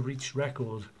never reached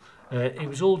record. It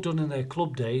was all done in their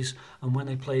club days, and when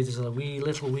they played as a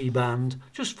wee band,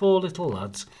 just 4 little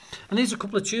lads. And here's a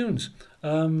couple of tunes,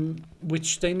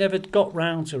 which they never got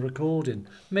round to recording.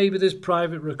 Maybe there's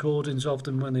private recordings of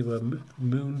them when they were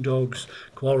Moondogs,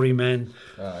 Quarrymen,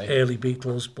 early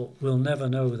Beatles, but we'll never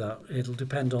know that. It'll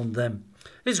depend on them.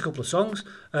 Here's a couple of songs.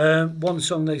 One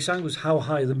song they sang was How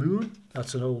High the Moon.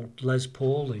 That's an old Les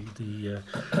Paul, the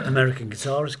American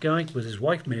guitarist guy, with his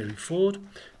wife Mary Ford.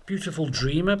 Beautiful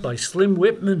Dreamer by Slim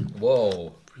Whitman.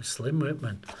 Whoa. Slim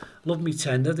Whitman. Love Me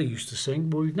Tender, they used to sing,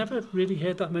 but we've never really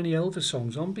heard that many Elvis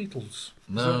songs on Beatles.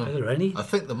 No. Are there any? I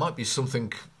think there might be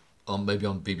something maybe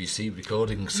on BBC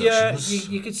recording sessions.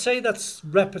 Yeah, you could say that's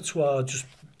repertoire just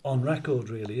on record,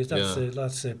 really.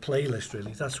 That's a playlist,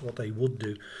 really. That's what they would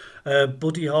do.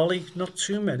 Buddy Holly, not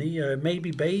too many.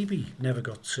 Maybe Baby never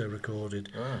got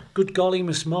recorded. Good Golly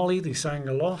Miss Molly, they sang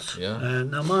a lot. Yeah.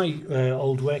 Now, my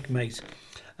old workmate,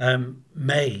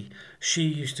 May, she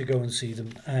used to go and see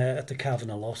them at the Cavern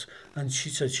a lot, and she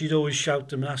said she'd always shout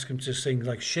them and ask them to sing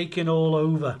like Shaking All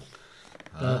Over.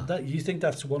 That you think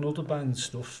that's one other band's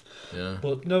stuff,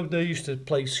 but no, they used to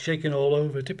play Shaking All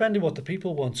Over, depending what the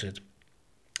people wanted.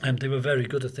 They were very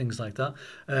good at things like that.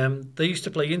 They used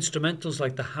to play instrumentals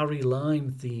like the Harry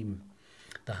Lime theme.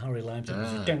 The Harry Lime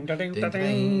theme.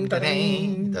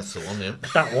 That's the one, yeah.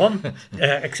 That one,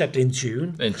 except in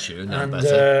tune. In tune, and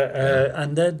better.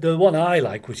 And then the one I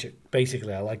like, which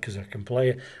basically I like because I can play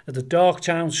it, the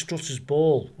Darktown Strutter's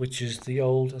Ball, which is the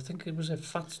old, I think it was a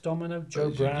Fats Domino,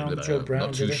 Joe Brown.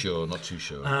 Not too sure.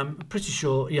 Pretty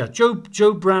sure, yeah.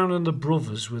 Joe Brown and the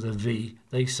Brothers with a V,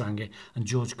 they sang it, and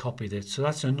George copied it. So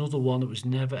that's another one that was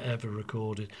never ever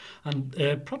recorded, and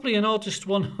probably an oddest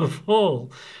one of all.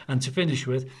 And to finish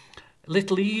with,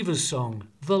 Little Eva's song,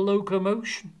 The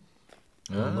Locomotion.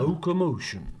 The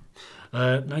Locomotion.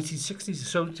 1960s,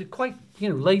 so it's quite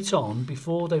late on,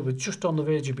 before they were just on the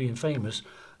verge of being famous.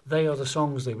 They are the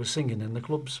songs they were singing in the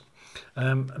clubs.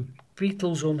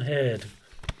 Beatles Unheard.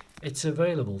 It's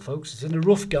available, folks. It's in the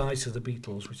rough guide to the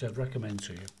Beatles, which I'd recommend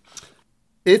to you.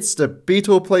 It's the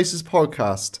Beatleplaces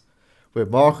podcast with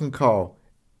Mark and Carl.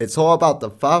 It's all about the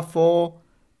Fab Four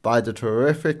by the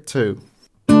Terrific Two.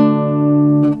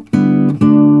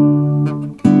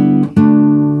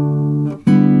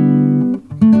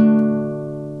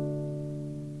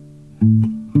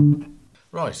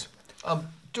 Right.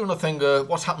 Doing a thing,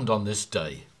 what's happened on this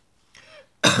day?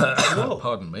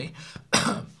 Pardon me.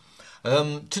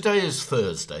 Today is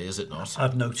Thursday, is it not?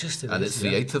 I've noticed it. And it's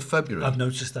the 8th of February. I've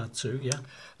noticed that too, yeah.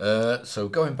 So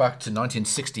going back to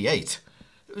 1968,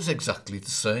 it was exactly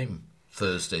the same.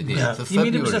 Thursday, the 8th of February.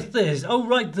 You mean it was a Thursday? Oh,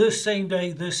 right, the same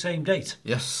day, the same date.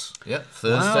 Yes, yeah,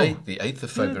 Thursday, the 8th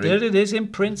of February. There it is in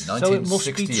print, so it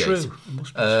must be true.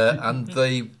 And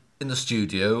they, in the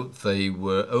studio, they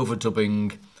were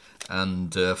overdubbing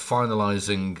and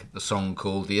finalising the song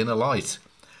called The Inner Light.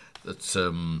 That's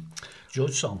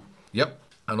George song. Yep,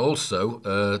 and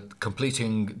also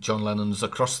completing John Lennon's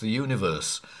Across the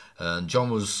Universe. And John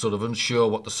was sort of unsure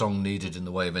what the song needed in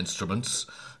the way of instruments.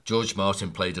 George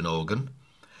Martin played an organ,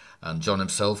 and John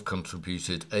himself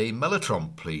contributed a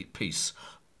mellotron piece,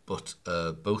 but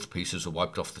both pieces were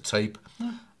wiped off the tape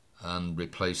and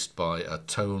replaced by a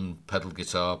tone pedal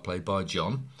guitar played by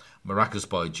John, maracas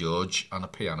by George, and a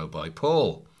piano by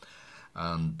Paul.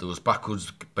 And there was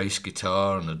backwards bass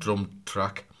guitar and a drum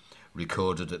track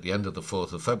recorded at the end of the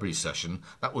 4th of February session.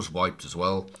 That was wiped as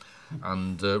well,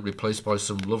 and replaced by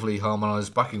some lovely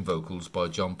harmonised backing vocals by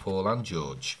John, Paul and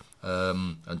George.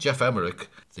 And Jeff Emmerich,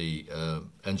 the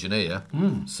engineer,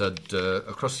 said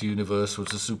Across the Universe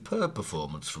was a superb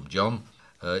performance from John.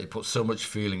 He put so much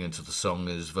feeling into the song,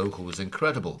 his vocal was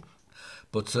incredible.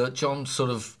 But John sort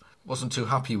of wasn't too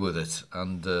happy with it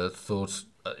and thought,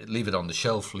 leave it on the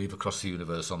shelf, leave Across the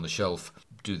Universe on the shelf,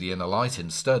 do The Inner Light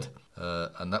instead.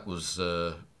 And that was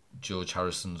George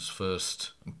Harrison's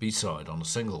first B-side on a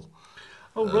single.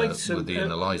 Oh, right. So with the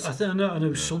Inner Light. I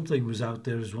know Something was out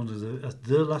there as one of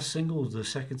the last single, the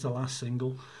second to last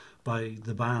single by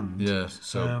the band. Yeah.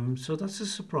 So that's a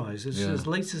surprise. It's as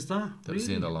late as that. That was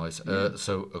the Inner Light.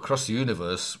 So Across the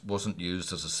Universe wasn't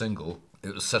used as a single.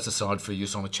 It was set aside for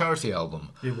use on a charity album.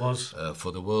 It was.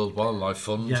 For the World Wildlife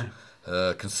Fund,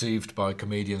 conceived by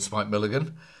comedian Spike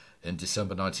Milligan in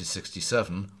December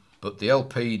 1967. But the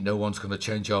LP, No One's Gonna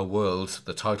Change Our World,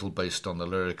 the title based on the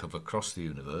lyric of Across the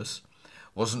Universe,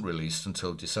 wasn't released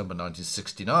until December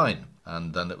 1969,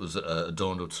 and then it was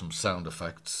adorned with some sound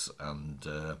effects and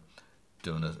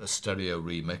doing a stereo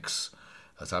remix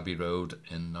at Abbey Road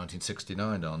in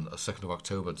 1969 on 2nd of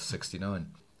October 69.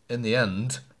 In the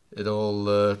end, it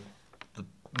all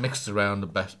mixed around,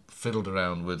 fiddled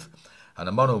around with, and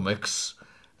a mono mix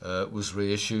was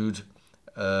reissued,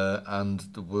 and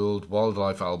the World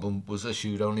Wildlife album was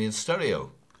issued only in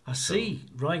stereo. I see.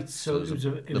 Right. So it was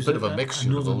a bit of a mixture.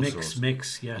 Another of all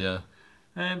mix. Yeah. Yeah.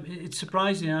 It's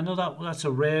surprising. I know that's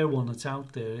a rare one that's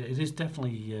out there. It is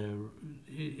definitely.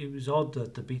 It was odd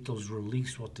that the Beatles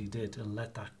released what they did and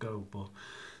let that go. But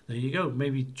there you go.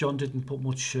 Maybe John didn't put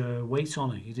much weight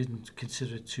on it. He didn't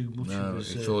consider it too much. No,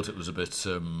 he thought it was a bit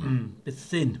bit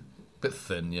thin. Bit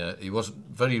thin, yeah. He wasn't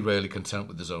very rarely content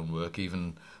with his own work.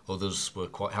 Even others were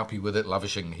quite happy with it,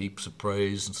 lavishing heaps of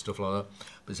praise and stuff like that.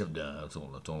 But he said, "No, I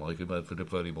don't like it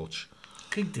very much."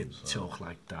 He didn't talk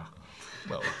like that.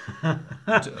 Well, I'm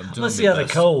doing unless he had a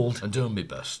cold. I'm doing my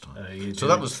best. So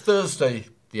that was Thursday,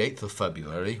 the 8th of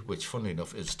February, which, funnily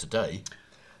enough, is today,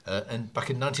 and back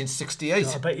in 1968.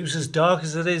 I bet it was as dark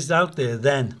as it is out there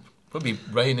then. Probably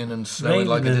raining and snowing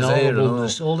like it is here.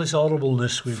 All this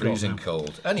horribleness we've freezing got. Freezing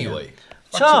cold. Anyway,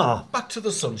 back to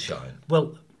the sunshine.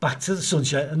 Well, back to the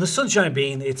sunshine. And the sunshine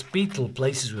being it's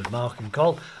Beatleplaces with Mark and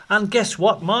Col. And guess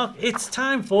what, Mark? It's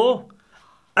time for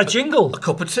a jingle. A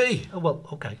cup of tea. Oh, well,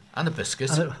 okay. And a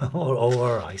biscuit.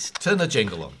 All right. Turn the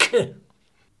jingle on.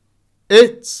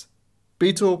 It's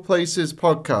Beatleplaces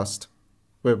podcast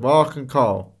with Mark and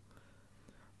Carl.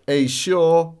 A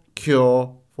sure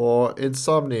cure for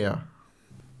insomnia.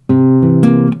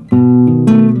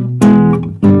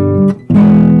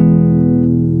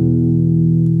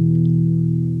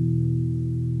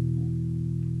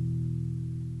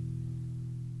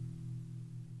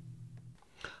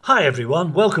 Hi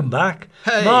everyone, welcome back.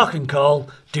 Hey. Mark and Carl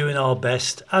doing our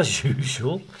best as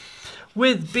usual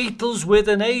with Beatles with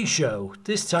an A show.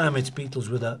 This time it's Beatles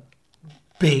with a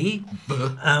B,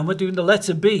 and we're doing the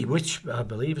letter B, which I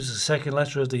believe is the second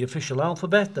letter of the official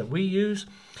alphabet that we use.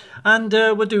 And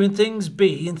we're doing things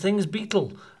B and things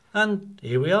Beatle. And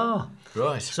here we are.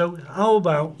 Right. So how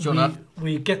about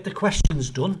we get the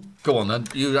questions done? Go on then,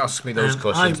 you ask me those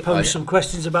questions. I posed some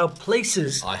questions about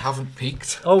places. I haven't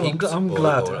peeked. Oh, I'm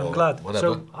glad. I'm glad.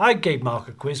 Whatever. So I gave Mark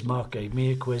a quiz, Mark gave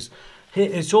me a quiz.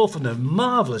 It's all from a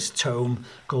marvellous tome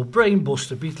called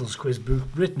Brainbuster Beatles Quiz Book,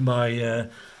 written by...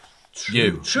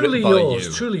 Truly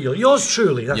yours. Yours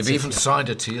truly. That's You've even signed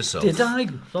it to yourself. Did I?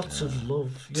 Lots of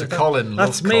love. To Colin.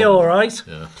 That's me, all right.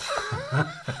 Yeah.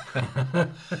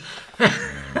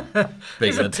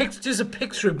 There's a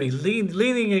picture of me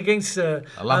leaning against a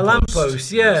lamppost.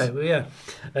 Yeah.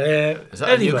 Is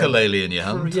that a ukulele in your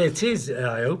hand? Yeah, it is.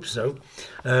 I hope so.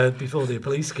 Before the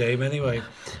police came, anyway.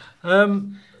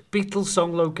 Beatles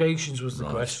song locations was the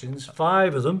questions.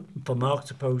 5 of them for Mark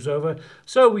to pose over.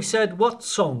 So we said what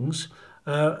songs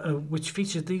which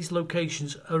featured these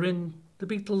locations are in the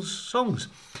Beatles songs.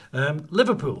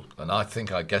 Liverpool. And I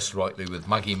think I guessed rightly with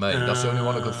Maggie May. That's the only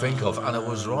one I could think of, and it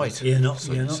was right. You're not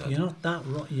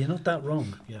that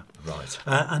wrong. Yeah. Right.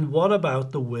 And what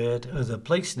about the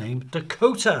place name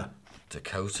Dakota?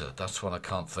 Dakota. That's one I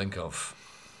can't think of.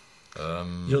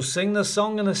 You'll sing the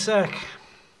song in a sec.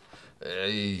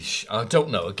 I don't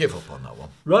know. I give up on that one.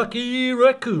 Rocky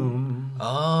Raccoon.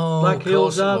 Oh, Black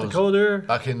Hills of Dakota.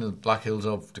 Back in the Black Hills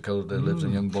of Dakota, there lives a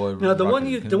young boy. Now the one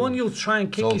you'll try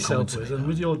and kick yourself with, and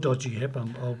with your dodgy hip,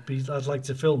 I'd like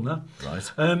to film that.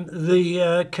 Right.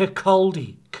 The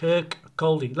Kirkcaldy.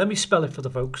 Let me spell it for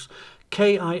the folks.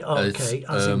 Kirk,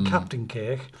 as in Captain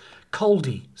Kirk.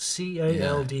 Caldy.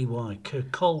 Caldy.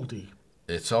 Kirkcaldy.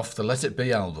 It's off the Let It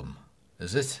Be album,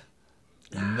 is it?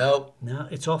 No. No,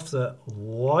 it's off the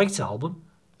White Album.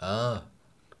 Ah.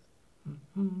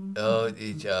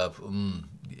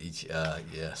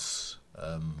 Yes.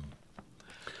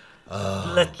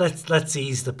 Let's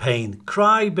ease the pain.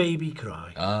 Cry, baby,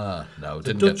 cry. Ah, no,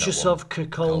 the didn't Duchess get that one. of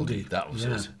Kirkcaldy. That was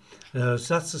it. So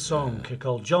that's the song,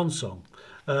 Kirkcaldy, John's song.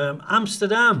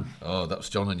 Amsterdam. Oh, that was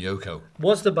John and Yoko.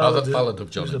 What's the ballad? The ballad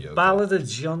of John and Yoko. The ballad of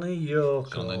Johnny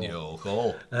Yoko. John and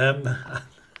Yoko.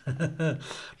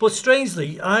 But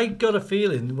strangely, I got a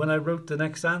feeling when I wrote the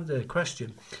next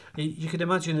question, you can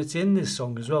imagine it's in this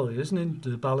song as well, isn't it?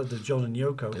 The Ballad of John and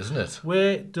Yoko. Isn't it?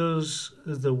 Where does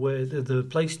the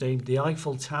place name, the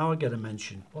Eiffel Tower, get a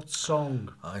mention? What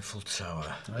song? Eiffel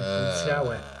Tower.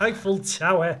 Eiffel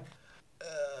Tower.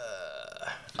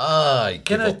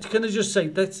 Can I just say,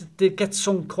 it gets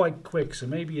sung quite quick, so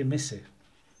maybe you miss it.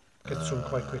 Gets sung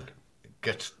quite quick.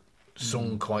 Get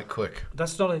sung quite quick.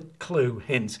 That's not a clue,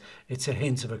 hint. It's a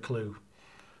hint of a clue.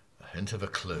 A hint of a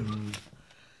clue.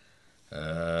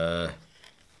 I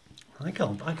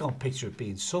can't picture it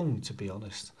being sung, to be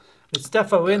honest. It's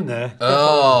defo in there.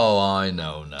 Oh, I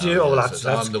know now. That's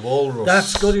I'm the Walrus.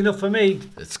 That's good enough for me.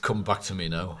 It's come back to me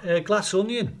now. Glass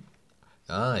Onion.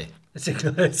 Aye. It's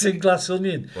in Glass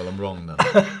Onion. Well, I'm wrong then.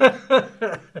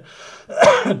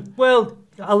 Well,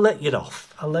 I'll let you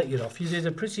off. You did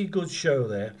a pretty good show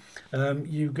there.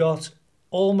 You got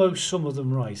almost some of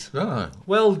them right. Right.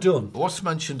 Well done. What's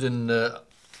mentioned in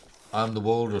I'm the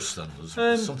Walrus then? Was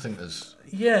something as...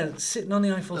 Yeah, sitting on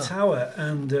the Eiffel Tower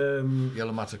and...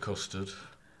 Yellow matter custard.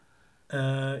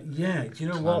 Yeah, do you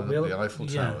know what? The Eiffel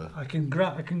Tower. I can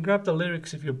grab the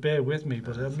lyrics if you bear with me,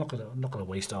 but I'm not gonna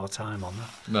waste our time on that.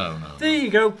 No. There you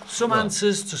go. Some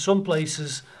answers to some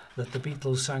places that the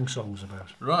Beatles sang songs about.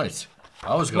 Right.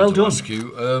 I was going to ask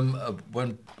you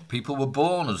when people were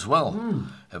born as well.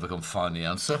 If I can find the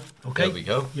answer. Okay. There we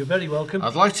go. You're very welcome.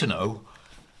 I'd like to know,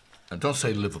 and don't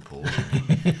say Liverpool,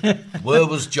 where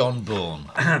was John born?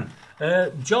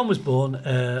 John was born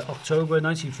October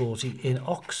 1940 in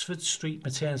Oxford Street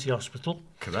Maternity Hospital.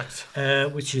 Correct.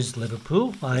 Which is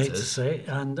Liverpool, I hate to say.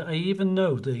 And I even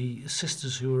know the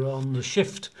sisters who were on the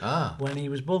shift when he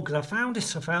was born, because I found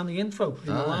the info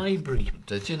in the library.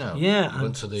 Did you know? Yeah. You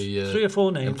went to the 3 or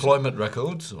 4 names. employment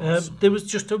records? There was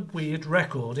just a weird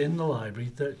record in the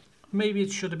library that maybe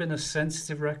it should have been a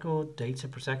sensitive record, data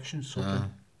protection,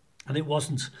 something. And it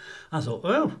wasn't. I thought,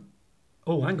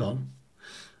 oh, hang on.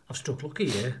 I've struck lucky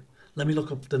here. Let me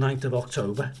look up the 9th of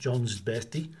October, John's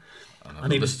birthday.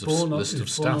 And he was born on the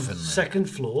second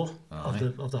floor of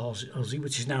the Aussie,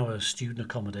 which is now a student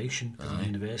accommodation at the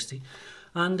university.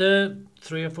 And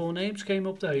 3 or 4 names came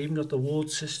up there. I even got the Ward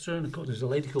sister, and there's a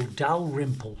lady called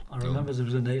Dalrymple. I remember there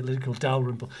was a lady called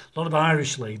Dalrymple. A lot of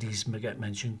Irish ladies get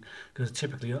mentioned, because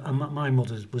typically, my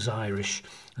mother was Irish,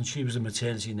 and she was a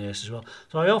maternity nurse as well.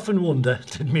 So I often wonder,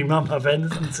 did my mum have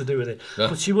anything to do with it?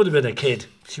 But she would have been a kid.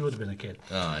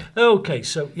 Aye. Okay,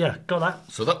 so yeah, got that.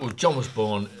 So John was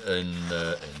born in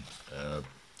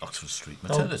Oxford Street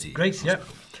Maternity. Great, yeah.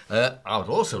 I would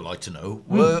also like to know,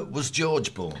 where was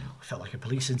George born? I felt like a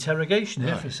police interrogation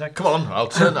here for a second. Come on, I'll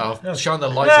shine the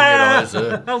light in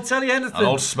your eyes. I'll tell you anything. And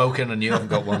I'll smoking and you haven't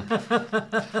got one.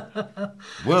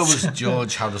 Where was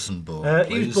George Harrison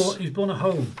born, he was born at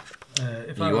home,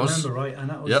 if I remember right, and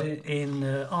that was in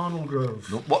Arnold Grove.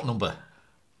 What number?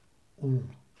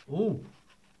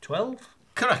 12?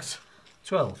 Correct.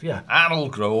 12, yeah.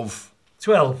 Arnold Grove.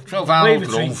 12 Arnold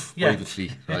Grove. Yeah.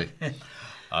 Wavertree, right.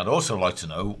 I'd also like to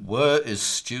know, where is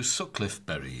Stu Sutcliffe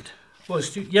buried? Well,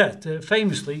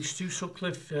 famously, Stu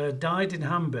Sutcliffe died in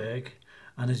Hamburg,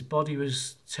 and his body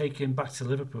was taken back to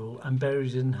Liverpool and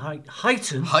buried in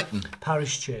Huyton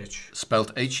Parish Church.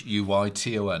 Spelt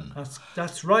Huyton.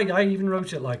 That's right. I even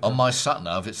wrote it like that. On my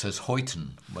sat-nav, it says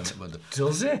Huyton.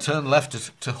 Does it? Turn left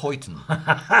to Huyton.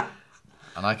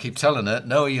 And I keep telling her,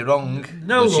 no, you're wrong.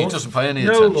 No, but love. She doesn't pay any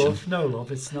attention. No,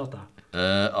 love, it's not that.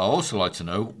 I'd also like to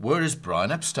know, where is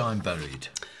Brian Epstein buried?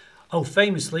 Oh,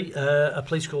 famously, a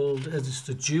place called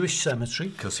the Jewish Cemetery.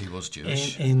 Because he was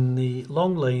Jewish. In the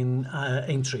Long Lane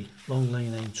Aintree.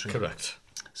 Correct.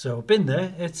 So I've been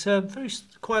there. It's a very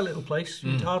quiet little place.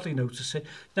 You'd hardly notice it.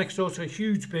 Next door to a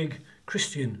huge, big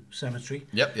Christian cemetery.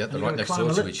 Yep, they're right next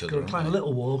door to each other. You've got to climb a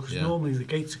little wall, because normally the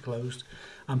gates are closed.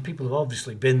 And people have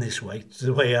obviously been this way,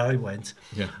 the way I went.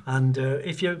 Yeah. And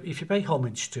if you pay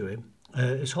homage to him,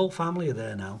 his whole family are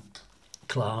there now.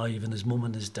 Clive and his mum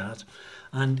and his dad.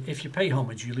 And if you pay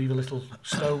homage, you leave a little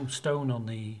stone on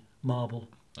the marble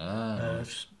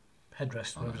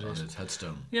headrest, whatever it is. It's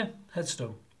headstone. Yeah,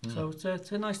 headstone. So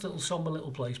it's a nice little sombre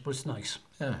little place, but it's nice.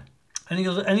 Yeah. Any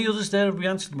others there? Have we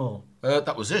answered them all?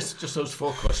 That was it. Just those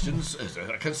 4 questions.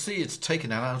 I can see it's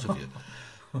taken out of you.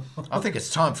 I think it's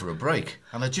time for a break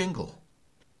and a jingle.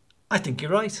 I think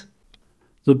you're right.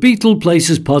 The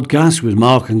Beatleplaces podcast with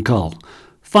Mark and Carl.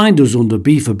 Find us under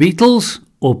B for Beatles,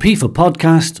 or P for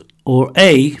Podcast, or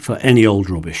A for any old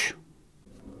rubbish.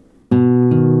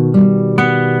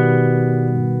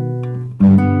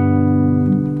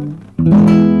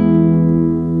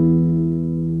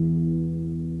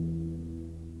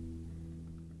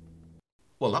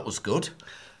 Well, that was good.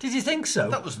 Did you think so?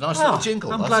 That was a nice little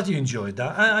jingle. I'm glad you enjoyed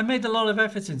that. I made a lot of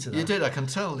effort into that. You did, I can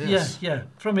tell, yes. Yeah.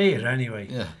 From here,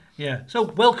 anyway. Yeah. So,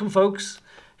 welcome, folks.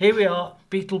 Here we are,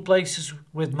 Beatleplaces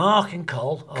with Mark and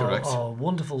Col, our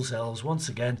wonderful selves, once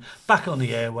again, back on the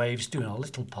airwaves, doing our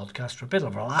little podcast for a bit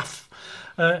of a laugh,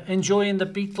 enjoying the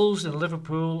Beatles in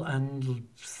Liverpool and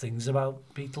things about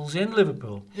Beatles in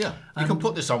Liverpool. Yeah, you can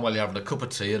put this on while you're having a cup of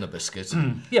tea and a biscuit.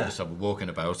 Just have a walking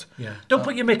about. Yeah. Don't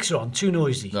put your mixer on, too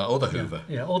noisy. No, or the Hoover.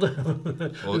 Yeah, or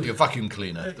the or your vacuum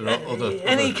cleaner. There are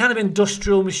any kind of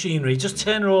industrial machinery, just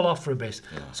turn it all off for a bit.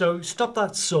 Yeah. So stop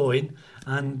that sawing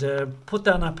and put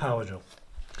down that power drill.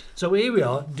 So here we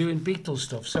are doing Beatles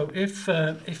stuff. So if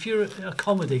you're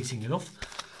accommodating enough,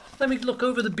 let me look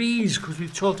over the B's, because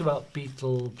we've talked about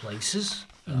Beatleplaces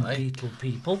and Beatle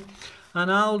people,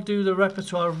 and I'll do the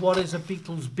repertoire of what is a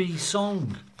Beatles B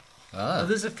song. So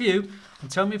there's a few, and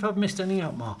tell me if I've missed any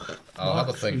out, Mark. I'll have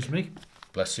a think. Excuse me.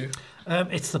 Bless you.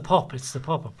 It's the pop,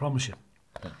 I promise you.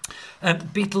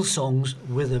 Beatles songs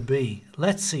with a B.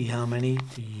 Let's see how many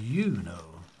you know.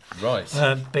 Right.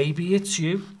 Baby It's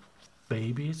You.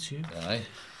 Baby It's You.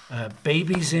 Aye.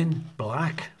 Babies in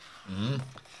Black.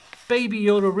 Baby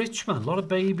You're a Rich Man. A lot of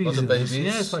babies. Lot of babies.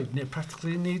 Yeah, it's like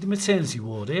practically need a maternity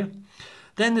ward here.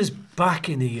 Then there's Back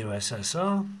in the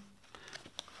USSR.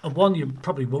 And one you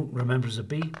probably won't remember as a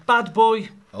B. Bad Boy.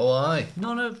 Oh, aye.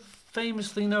 Not a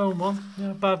famously known one.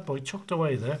 Yeah, Bad Boy, chucked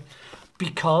away there.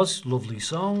 Because, lovely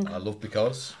song. I love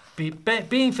Because.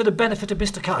 Being for the benefit of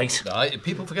Mr. Kite. Aye,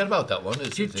 people forget about that one.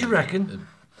 Do you reckon?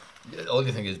 All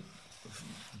you think is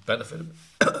benefit of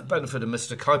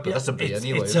Mr. Kite, but that's a B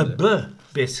anyway. It's a B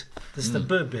bit. This is the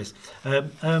B bit.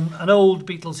 An old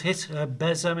Beatles hit,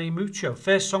 Besame Mucho.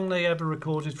 First song they ever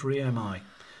recorded for EMI.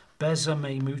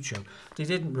 Besame Mucho. They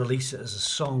didn't release it as a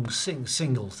song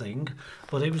single thing,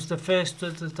 but it was the first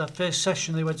that first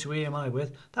session they went to EMI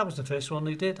with. That was the first one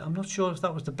they did. I'm not sure if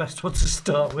that was the best one to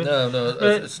start with. No,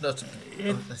 it's not.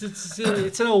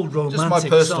 It's an old romantic song. Just my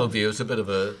personal view. It's a bit of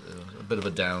a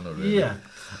downer, really. Yeah.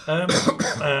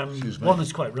 One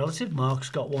is quite relative. Mark's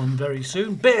got one very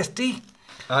soon. Birthday.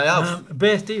 I have.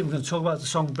 Birthday. I'm going to talk about the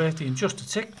song Birthday in just a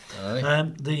tick.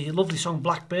 The lovely song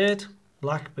Blackbird.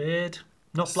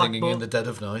 Not Singing Blackboard. in the dead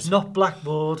of night. Not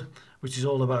Blackboard, which is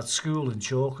all about school and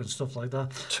chalk and stuff like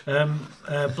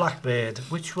that. Blackbird,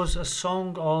 which was a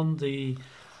song on the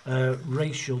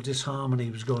racial disharmony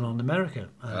that was going on in America.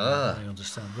 I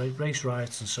understand. Race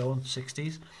riots and so on,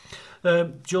 60s.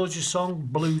 George's song,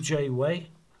 Blue Jay Way.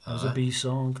 That was a B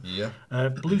song. Yeah.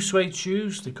 Blue Suede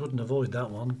Shoes, they couldn't avoid that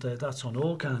one. That's on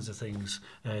all kinds of things.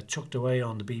 Chucked away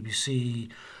on the BBC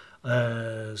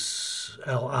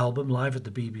album live at the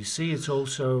BBC. It's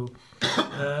also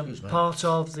part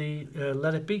of the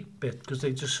Let It Be bit, because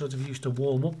they just sort of used to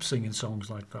warm up singing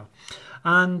songs like that.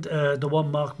 And the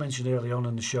one Mark mentioned early on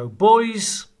in the show,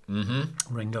 Boys,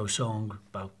 Ringo song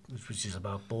which is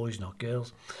about boys, not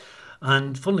girls.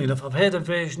 And funnily enough, I've heard a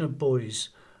version of Boys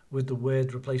with the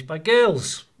word replaced by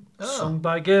girls, sung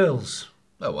by girls.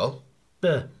 Oh well.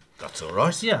 That's all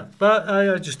right. Yeah, but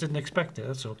I just didn't expect it,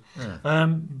 that's all. Yeah.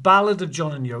 Ballad of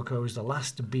John and Yoko is the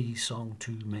last B song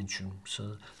to mention.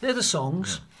 So they're the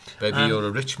songs. Yeah. Baby, You're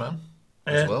a Rich Man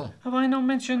as well. Have I not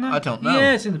mentioned that? I don't know.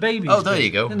 Yeah, it's in the Babies. Oh, there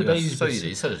you go. In the Babies. So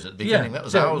you said it at the beginning. That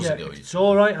was hours ago. It's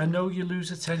all right. I know you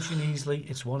lose attention easily.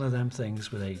 It's one of them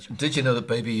things with age. Did you know that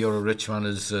Baby, You're a Rich Man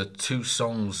is two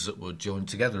songs that were joined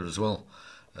together as well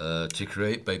to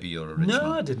create Baby, You're a Rich Man?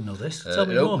 No, I didn't know this. Tell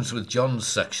me more. It more. opens with John's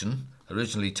section,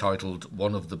 originally titled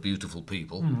One of the Beautiful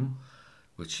People,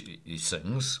 which he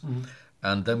sings,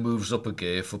 and then moves up a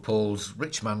gear for Paul's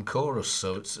Rich Man chorus.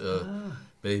 So it's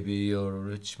Baby, You're a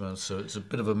Rich Man. So it's a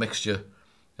bit of a mixture.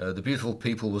 The Beautiful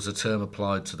People was a term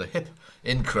applied to the hip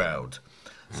in crowd.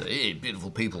 So hey,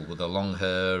 beautiful people with their long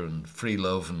hair and free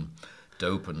love and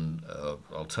dope and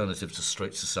alternative to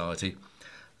straight society.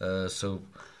 So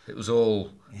it was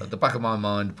all at the back of my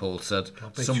mind. Paul said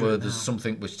somewhere there's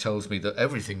something which tells me that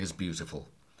everything is beautiful.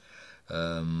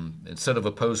 Instead of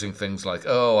opposing things like,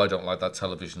 oh, I don't like that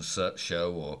television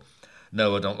show, or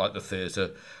no, I don't like the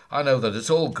theatre, I know that it's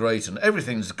all great and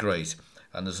everything's great,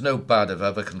 and there's no bad if I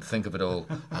ever can think of it all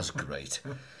as great.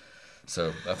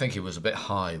 So I think he was a bit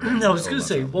high. No, I was going to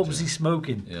say, what was he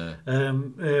smoking? Yeah.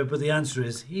 But the answer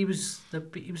is he was a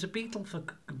Beatle for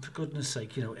goodness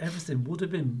sake. You know, everything would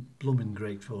have been blooming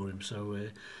great for him. So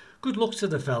good luck to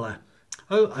the fella.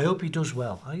 Oh, I hope he does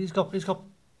well. He's got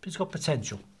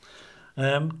potential.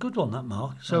 Good one, that,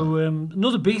 Mark. So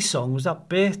another B song was that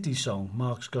birthday song.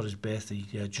 Mark's got his birthday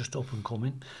just up and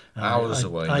coming. Hours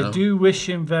away. I do wish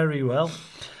him very well.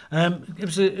 It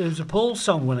was a Paul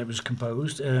song when it was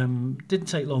composed. Didn't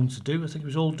take long to do. I think it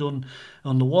was all done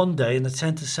on the one day, on the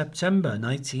 10th of September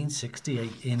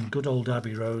 1968 in good old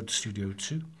Abbey Road, Studio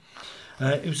 2.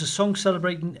 It was a song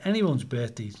celebrating anyone's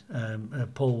birthday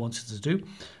Paul wanted to do.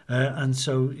 And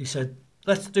so he said,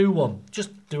 let's do one.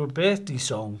 Just do a birthday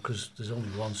song, because there's only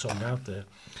one song out there.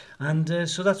 And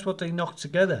so that's what they knocked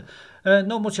together.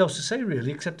 Not much else to say,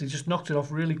 really, except they just knocked it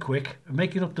off really quick,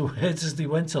 making up the words as they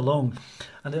went along.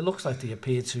 And it looks like they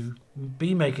appeared to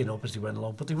be making up as they went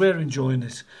along, but they were enjoying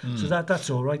it. So that's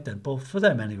all right then, but for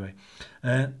them anyway.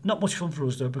 Not much fun for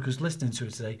us, though, because listening to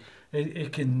it today,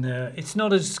 it's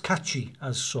not as catchy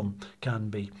as some can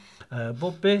be.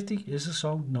 But Birthday is a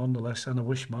song, nonetheless, and I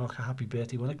wish Mark a happy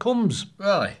birthday when it comes.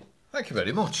 Right. Thank you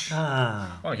very much.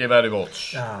 Thank you very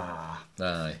much. Aye.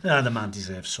 The man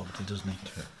deserves something, doesn't he?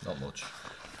 Not much.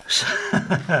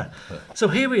 So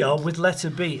here we are with letter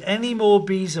B. Any more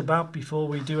B's about before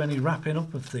we do any wrapping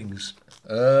up of things?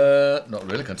 Not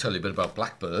really. I can tell you a bit about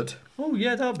Blackbird. Oh,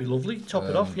 yeah, that'd be lovely. Top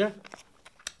it off, yeah.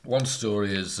 One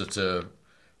story is that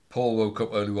Paul woke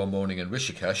up early one morning in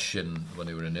Rishikesh when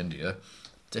they were in India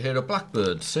to hear a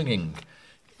blackbird singing.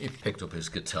 He picked up his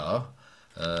guitar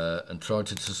and tried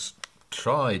to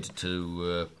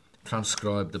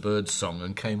transcribe the bird's song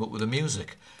and came up with the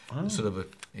music.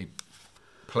 He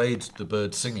played the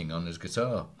bird singing on his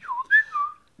guitar.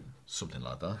 Something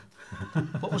like that.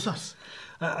 What was that?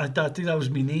 I think that was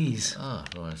my knees.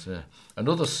 Right, yeah.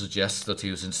 Another suggests that he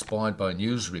was inspired by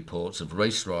news reports of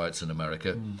race riots in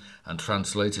America and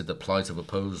translated the plight of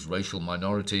opposed racial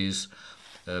minorities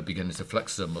beginning to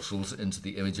flex their muscles into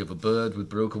the image of a bird with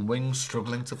broken wings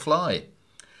struggling to fly.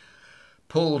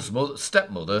 Paul's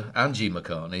stepmother, Angie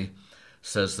McCartney,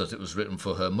 says that it was written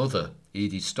for her mother,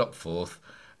 Edie Stopforth,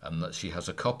 and that she has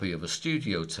a copy of a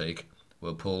studio take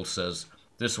where Paul says,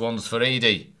 "This one's for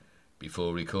Edie,"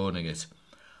 before recording it.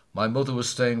 "My mother was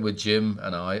staying with Jim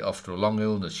and I after a long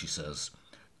illness," she says.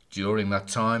 During that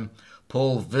time,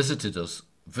 Paul visited us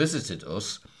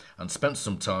and spent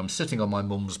some time sitting on my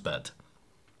mum's bed.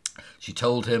 She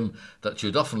told him that she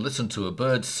had often listened to a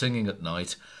bird singing at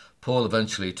night. Paul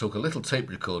eventually took a little tape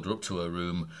recorder up to her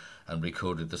room and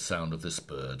recorded the sound of this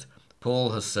bird.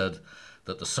 Paul has said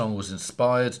that the song was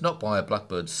inspired not by a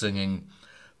blackbird singing,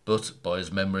 but by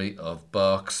his memory of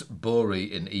Bach's Bourée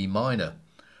in E minor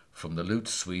from the lute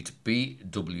suite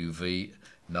BWV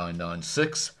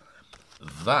 996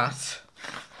 that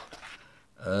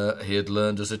he had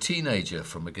learned as a teenager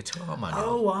from a guitar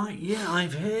manual.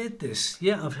 I've heard this.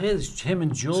 Yeah, I've heard this. Him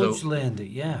and George learned it.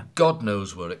 Yeah. God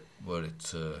knows what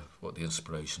the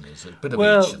inspiration is. A bit of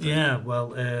each.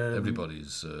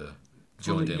 Everybody's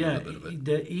joined in with a bit of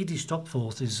it. Edie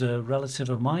Stopforth is a relative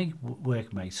of my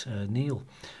workmate, Neil.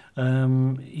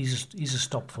 He's a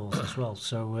Stopforth as well.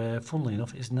 So, funnily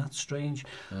enough, isn't that strange?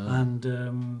 And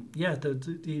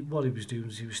what he was doing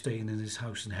was he was staying in his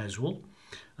house in Heswell,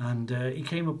 and he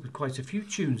came up with quite a few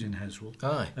tunes in Heswell.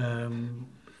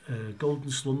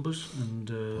 Golden Slumbers and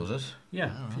was it?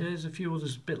 Yeah, there's a few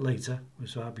others a bit later,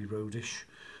 with Abbey Roadish,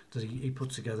 that he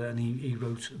put together, and he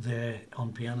wrote there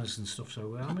on pianos and stuff.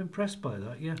 So I'm impressed by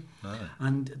that. Yeah,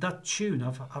 and that tune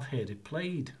I've heard it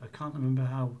played. I can't remember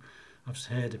how I've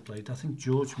heard it played. I think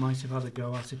George might have had a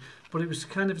go at it, but it was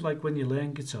kind of like when you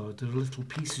learn guitar, there are little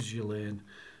pieces you learn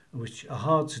which are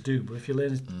hard to do, but if you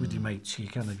learn it with your mates, you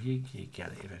get it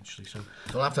eventually. So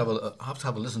I'll have to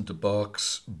have a listen to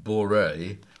Bach's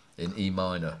Bourée in E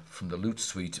minor from the lute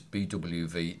suite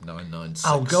BWV 996.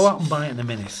 I'll go out and buy it in a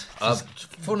minute.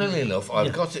 Funnily enough,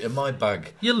 I've got it in my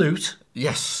bag. Your lute?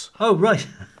 Yes. Oh, right.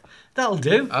 That'll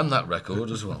do. And that record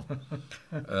as well.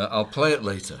 I'll play it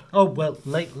later. Oh, well,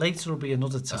 later will be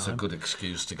another time. That's a good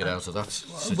excuse to get out of that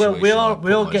situation. Well,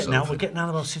 we're getting out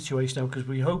of our situation now, because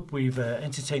we hope we've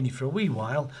entertained you for a wee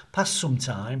while, passed some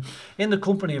time, in the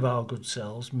company of our good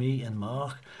selves, me and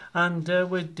Mark, and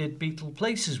we did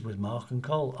Beatleplaces with Mark and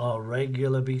Cole, our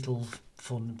regular Beatle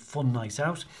fun night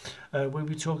out, where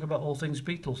we talk about all things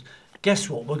Beatles. Guess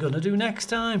what we're going to do next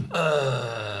time?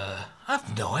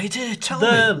 I've no idea. Tell me.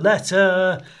 The me.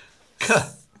 Letter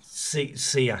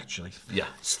C, actually. Yeah.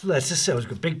 Letter C. It was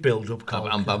a big build-up.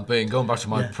 I'm going back to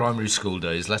my primary school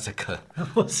days. Letter K.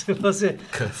 Was it?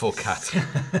 K for cat.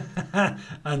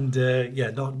 And,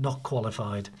 not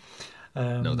qualified.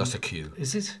 No, that's a Q.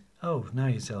 Is it? Oh, now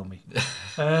you tell me.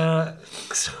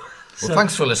 Well,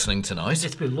 thanks for listening tonight.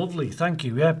 It's been lovely, thank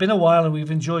you. Yeah, been a while and we've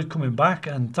enjoyed coming back,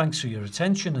 and thanks for your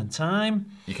attention and time.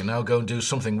 You can now go and do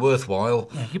something worthwhile.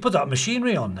 Yeah, you put that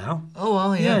machinery on now. Oh,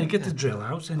 well, yeah. Yeah, you get the drill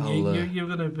out, and you're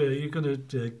gonna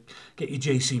get your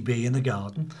JCB in the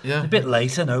garden. Yeah. A bit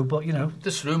late, I know, but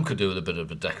This room could do with a bit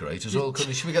of a decorate as well,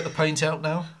 couldn't it? Should we get the paint out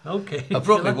now? Okay. I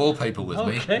brought my wallpaper with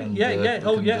me. Okay. And, Yeah.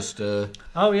 we can just,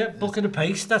 bucket of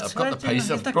paste. That's I've got right, the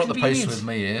paste. I've that brought the paste convenient? with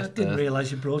me here. I didn't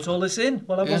realise you brought all this in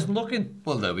while I wasn't looking.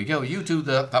 Well, there we go. You do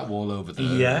that wall over there.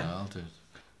 Yeah. I'll do it.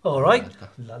 All right.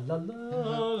 La la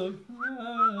la.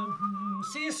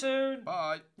 See you soon.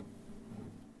 Bye.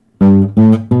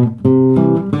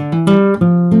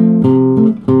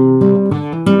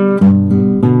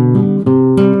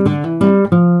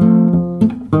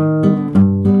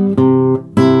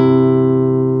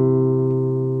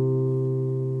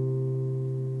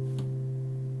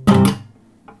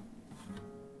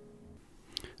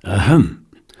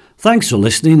 Thanks for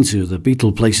listening to the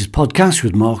Beatleplaces podcast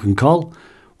with Mark and Col.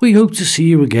 We hope to see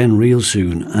you again real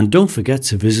soon, and don't forget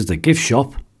to visit the gift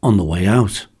shop on the way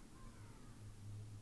out.